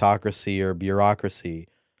meritocracy or bureaucracy.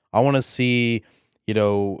 I want to see, you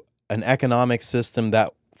know, an economic system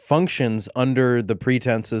that functions under the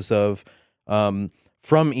pretenses of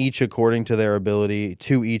from each according to their ability,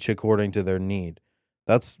 to each according to their need.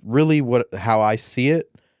 That's really how I see it.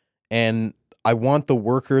 And I want the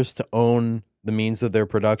workers to own the means of their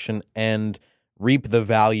production and reap the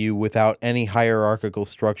value without any hierarchical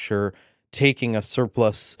structure taking a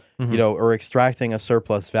surplus, you know, or extracting a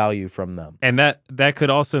surplus value from them. And that could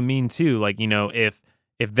also mean too, like, you know, if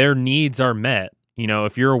their needs are met, you know,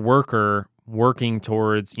 if you're a worker working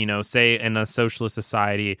towards, you know, say in a socialist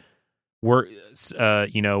society,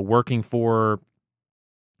 you know, working for,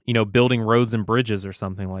 you know, building roads and bridges or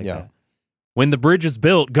something like that. When the bridge is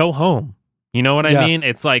built, go home. You know what I mean?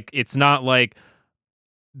 It's like, it's not like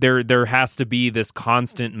there has to be this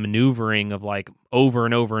constant maneuvering of like over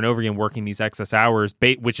and over and over again working these excess hours,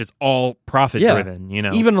 which is all profit driven, you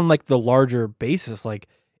know? Even on like the larger basis, like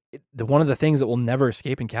one of the things that will never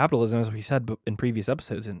escape in capitalism, as we said in previous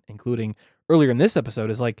episodes, and including earlier in this episode,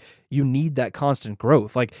 is like you need that constant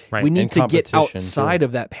growth. Like we need And to get competition, outside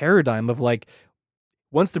of that paradigm of like,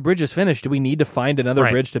 once the bridge is finished, do we need to find another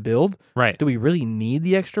bridge to build? Right. Do we really need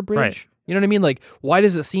the extra bridge? Right. You know what I mean? Like, why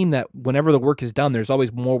does it seem that whenever the work is done, there's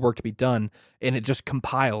always more work to be done, and it just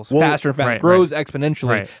compiles faster and faster, grows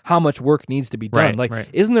exponentially how much work needs to be done?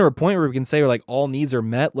 Isn't there a point where we can say, like, all needs are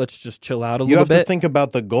met, let's just chill out a little bit? You have to think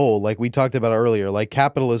about the goal, like we talked about earlier. Like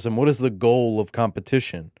capitalism, what is the goal of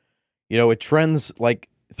competition? You know, it trends, like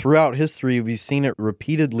throughout history, we've seen it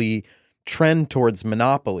repeatedly trend towards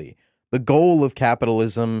monopoly. The goal of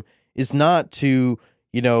capitalism is not to,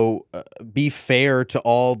 you know, be fair to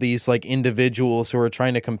all these like individuals who are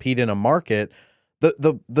trying to compete in a market.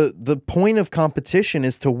 The point of competition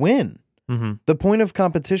is to win. Mm-hmm. The point of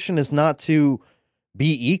competition is not to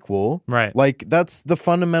be equal. Right. Like that's the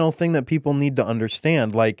fundamental thing that people need to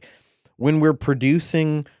understand. Like when we're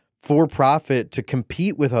producing for profit to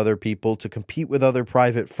compete with other people, to compete with other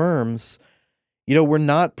private firms, you know,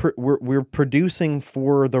 we're producing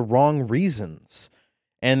for the wrong reasons.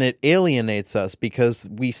 And it alienates us because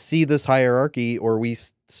we see this hierarchy, or we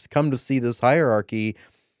come to see this hierarchy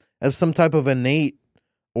as some type of innate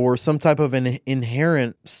or some type of an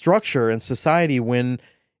inherent structure in society when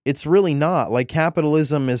it's really not. Like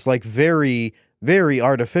capitalism is like very, very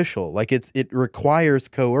artificial. Like it requires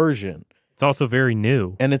coercion. It's also very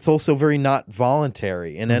new. And it's also very not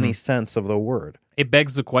voluntary in any sense of the word. It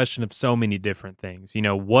begs the question of so many different things. You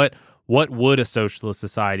know, what would a socialist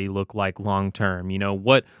society look like long term? You know,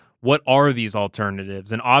 what are these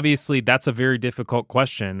alternatives? And obviously that's a very difficult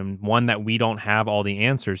question, and one that we don't have all the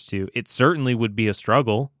answers to. It certainly would be a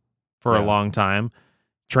struggle for a long time,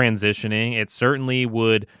 transitioning. It certainly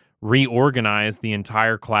would reorganize the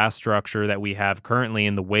entire class structure that we have currently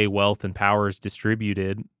in the way wealth and power is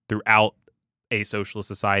distributed throughout a socialist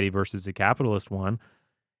society versus a capitalist one.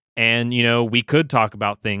 And, you know, we could talk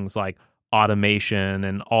about things like automation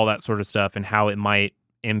and all that sort of stuff and how it might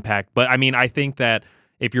impact. But I mean, I think that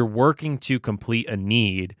if you're working to complete a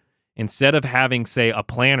need, instead of having, say, a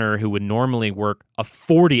planner who would normally work a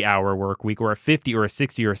 40-hour work week or a 50 or a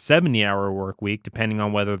 60 or a 70-hour work week, depending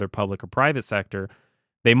on whether they're public or private sector,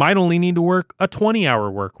 they might only need to work a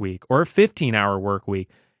 20-hour work week or a 15-hour work week.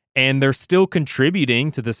 And they're still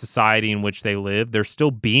contributing to the society in which they live. They're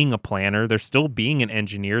still being a planner. They're still being an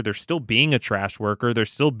engineer. They're still being a trash worker. They're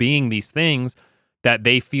still being these things that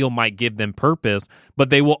they feel might give them purpose. But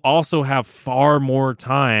they will also have far more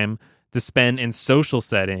time to spend in social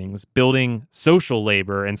settings, building social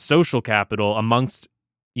labor and social capital amongst,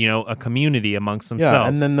 you know, a community amongst themselves. Yeah,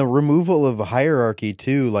 and then the removal of hierarchy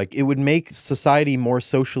too, like it would make society more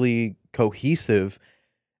socially cohesive,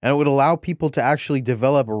 and it would allow people to actually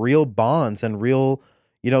develop real bonds and real,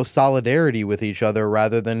 you know, solidarity with each other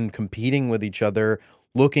rather than competing with each other,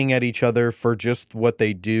 looking at each other for just what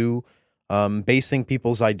they do, basing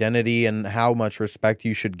people's identity and how much respect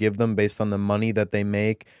you should give them based on the money that they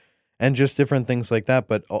make, and just different things like that.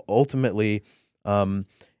 But ultimately,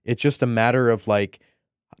 it's just a matter of like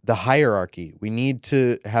the hierarchy. We need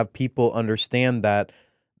to have people understand that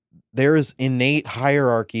there is innate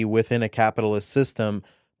hierarchy within a capitalist system,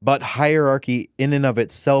 but hierarchy in and of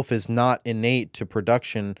itself is not innate to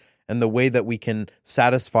production and the way that we can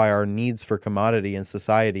satisfy our needs for commodity in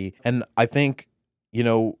society. And I think, you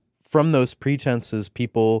know, from those pretenses,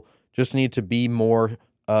 people just need to be more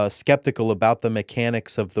skeptical about the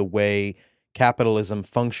mechanics of the way capitalism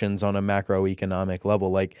functions on a macroeconomic level.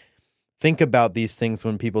 Like, think about these things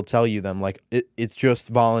when people tell you them, like it's just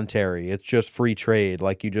voluntary, it's just free trade,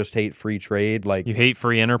 like you just hate free trade, like you hate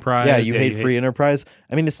free enterprise. Yeah, you hate free enterprise.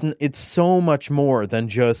 I mean, it's so much more than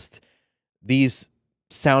just these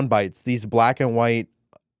sound bites, these black and white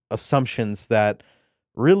assumptions that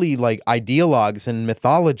really like ideologues and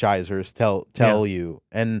mythologizers tell you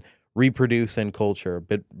and reproduce in culture.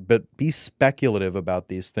 But be speculative about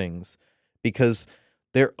these things, because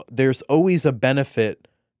there's always a benefit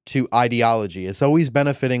to ideology. It's always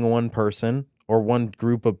benefiting one person or one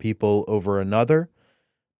group of people over another.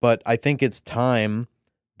 But I think it's time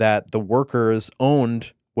that the workers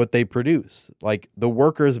owned what they produce. Like, the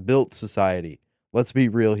workers built society. Let's be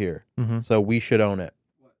real here. Mm-hmm. So we should own it.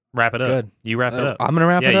 Wrap it up. Good. You wrap it up. I'm gonna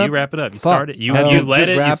wrap it up. Yeah, you wrap it up. You started. You led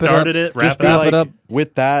it. You started it. Wrap it up.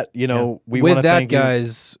 With that, you know, we want to thank you. With that,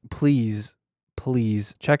 guys, please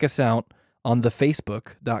check us out on the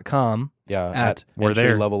Facebook.com. Yeah, at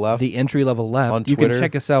entry level left. The entry level left. On you Twitter. can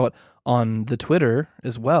check us out on the Twitter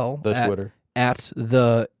as well. Twitter. At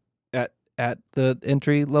the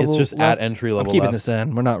entry level. It's just left. at entry level. I'm keeping left. this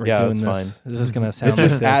in. We're not doing it's this. Fine. It's just gonna sound. It's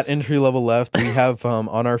just like at this. entry level left. We have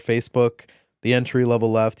on our Facebook the entry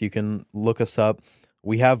level left. You can look us up.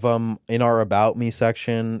 We have in our About Me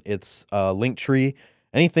section. It's Linktree.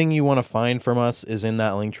 Anything you want to find from us is in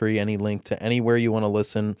that Linktree. Any link to anywhere you want to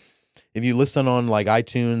listen. If you listen on like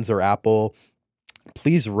iTunes or Apple,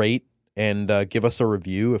 please rate and give us a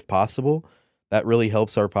review if possible. That really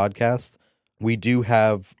helps our podcast. We do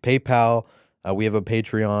have PayPal. We have a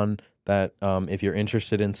Patreon that if you're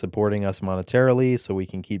interested in supporting us monetarily so we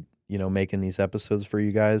can keep, you know, making these episodes for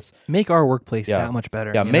you guys. Make our workplace that much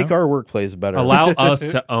better. Yeah, make our workplace better. Allow us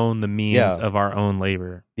to own the means of our own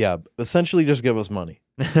labor. Yeah, essentially just give us money.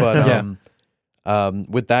 But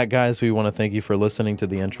with that, guys, we want to thank you for listening to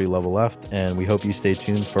the Entry Level Left, and we hope you stay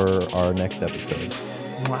tuned for our next episode.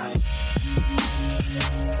 Wow.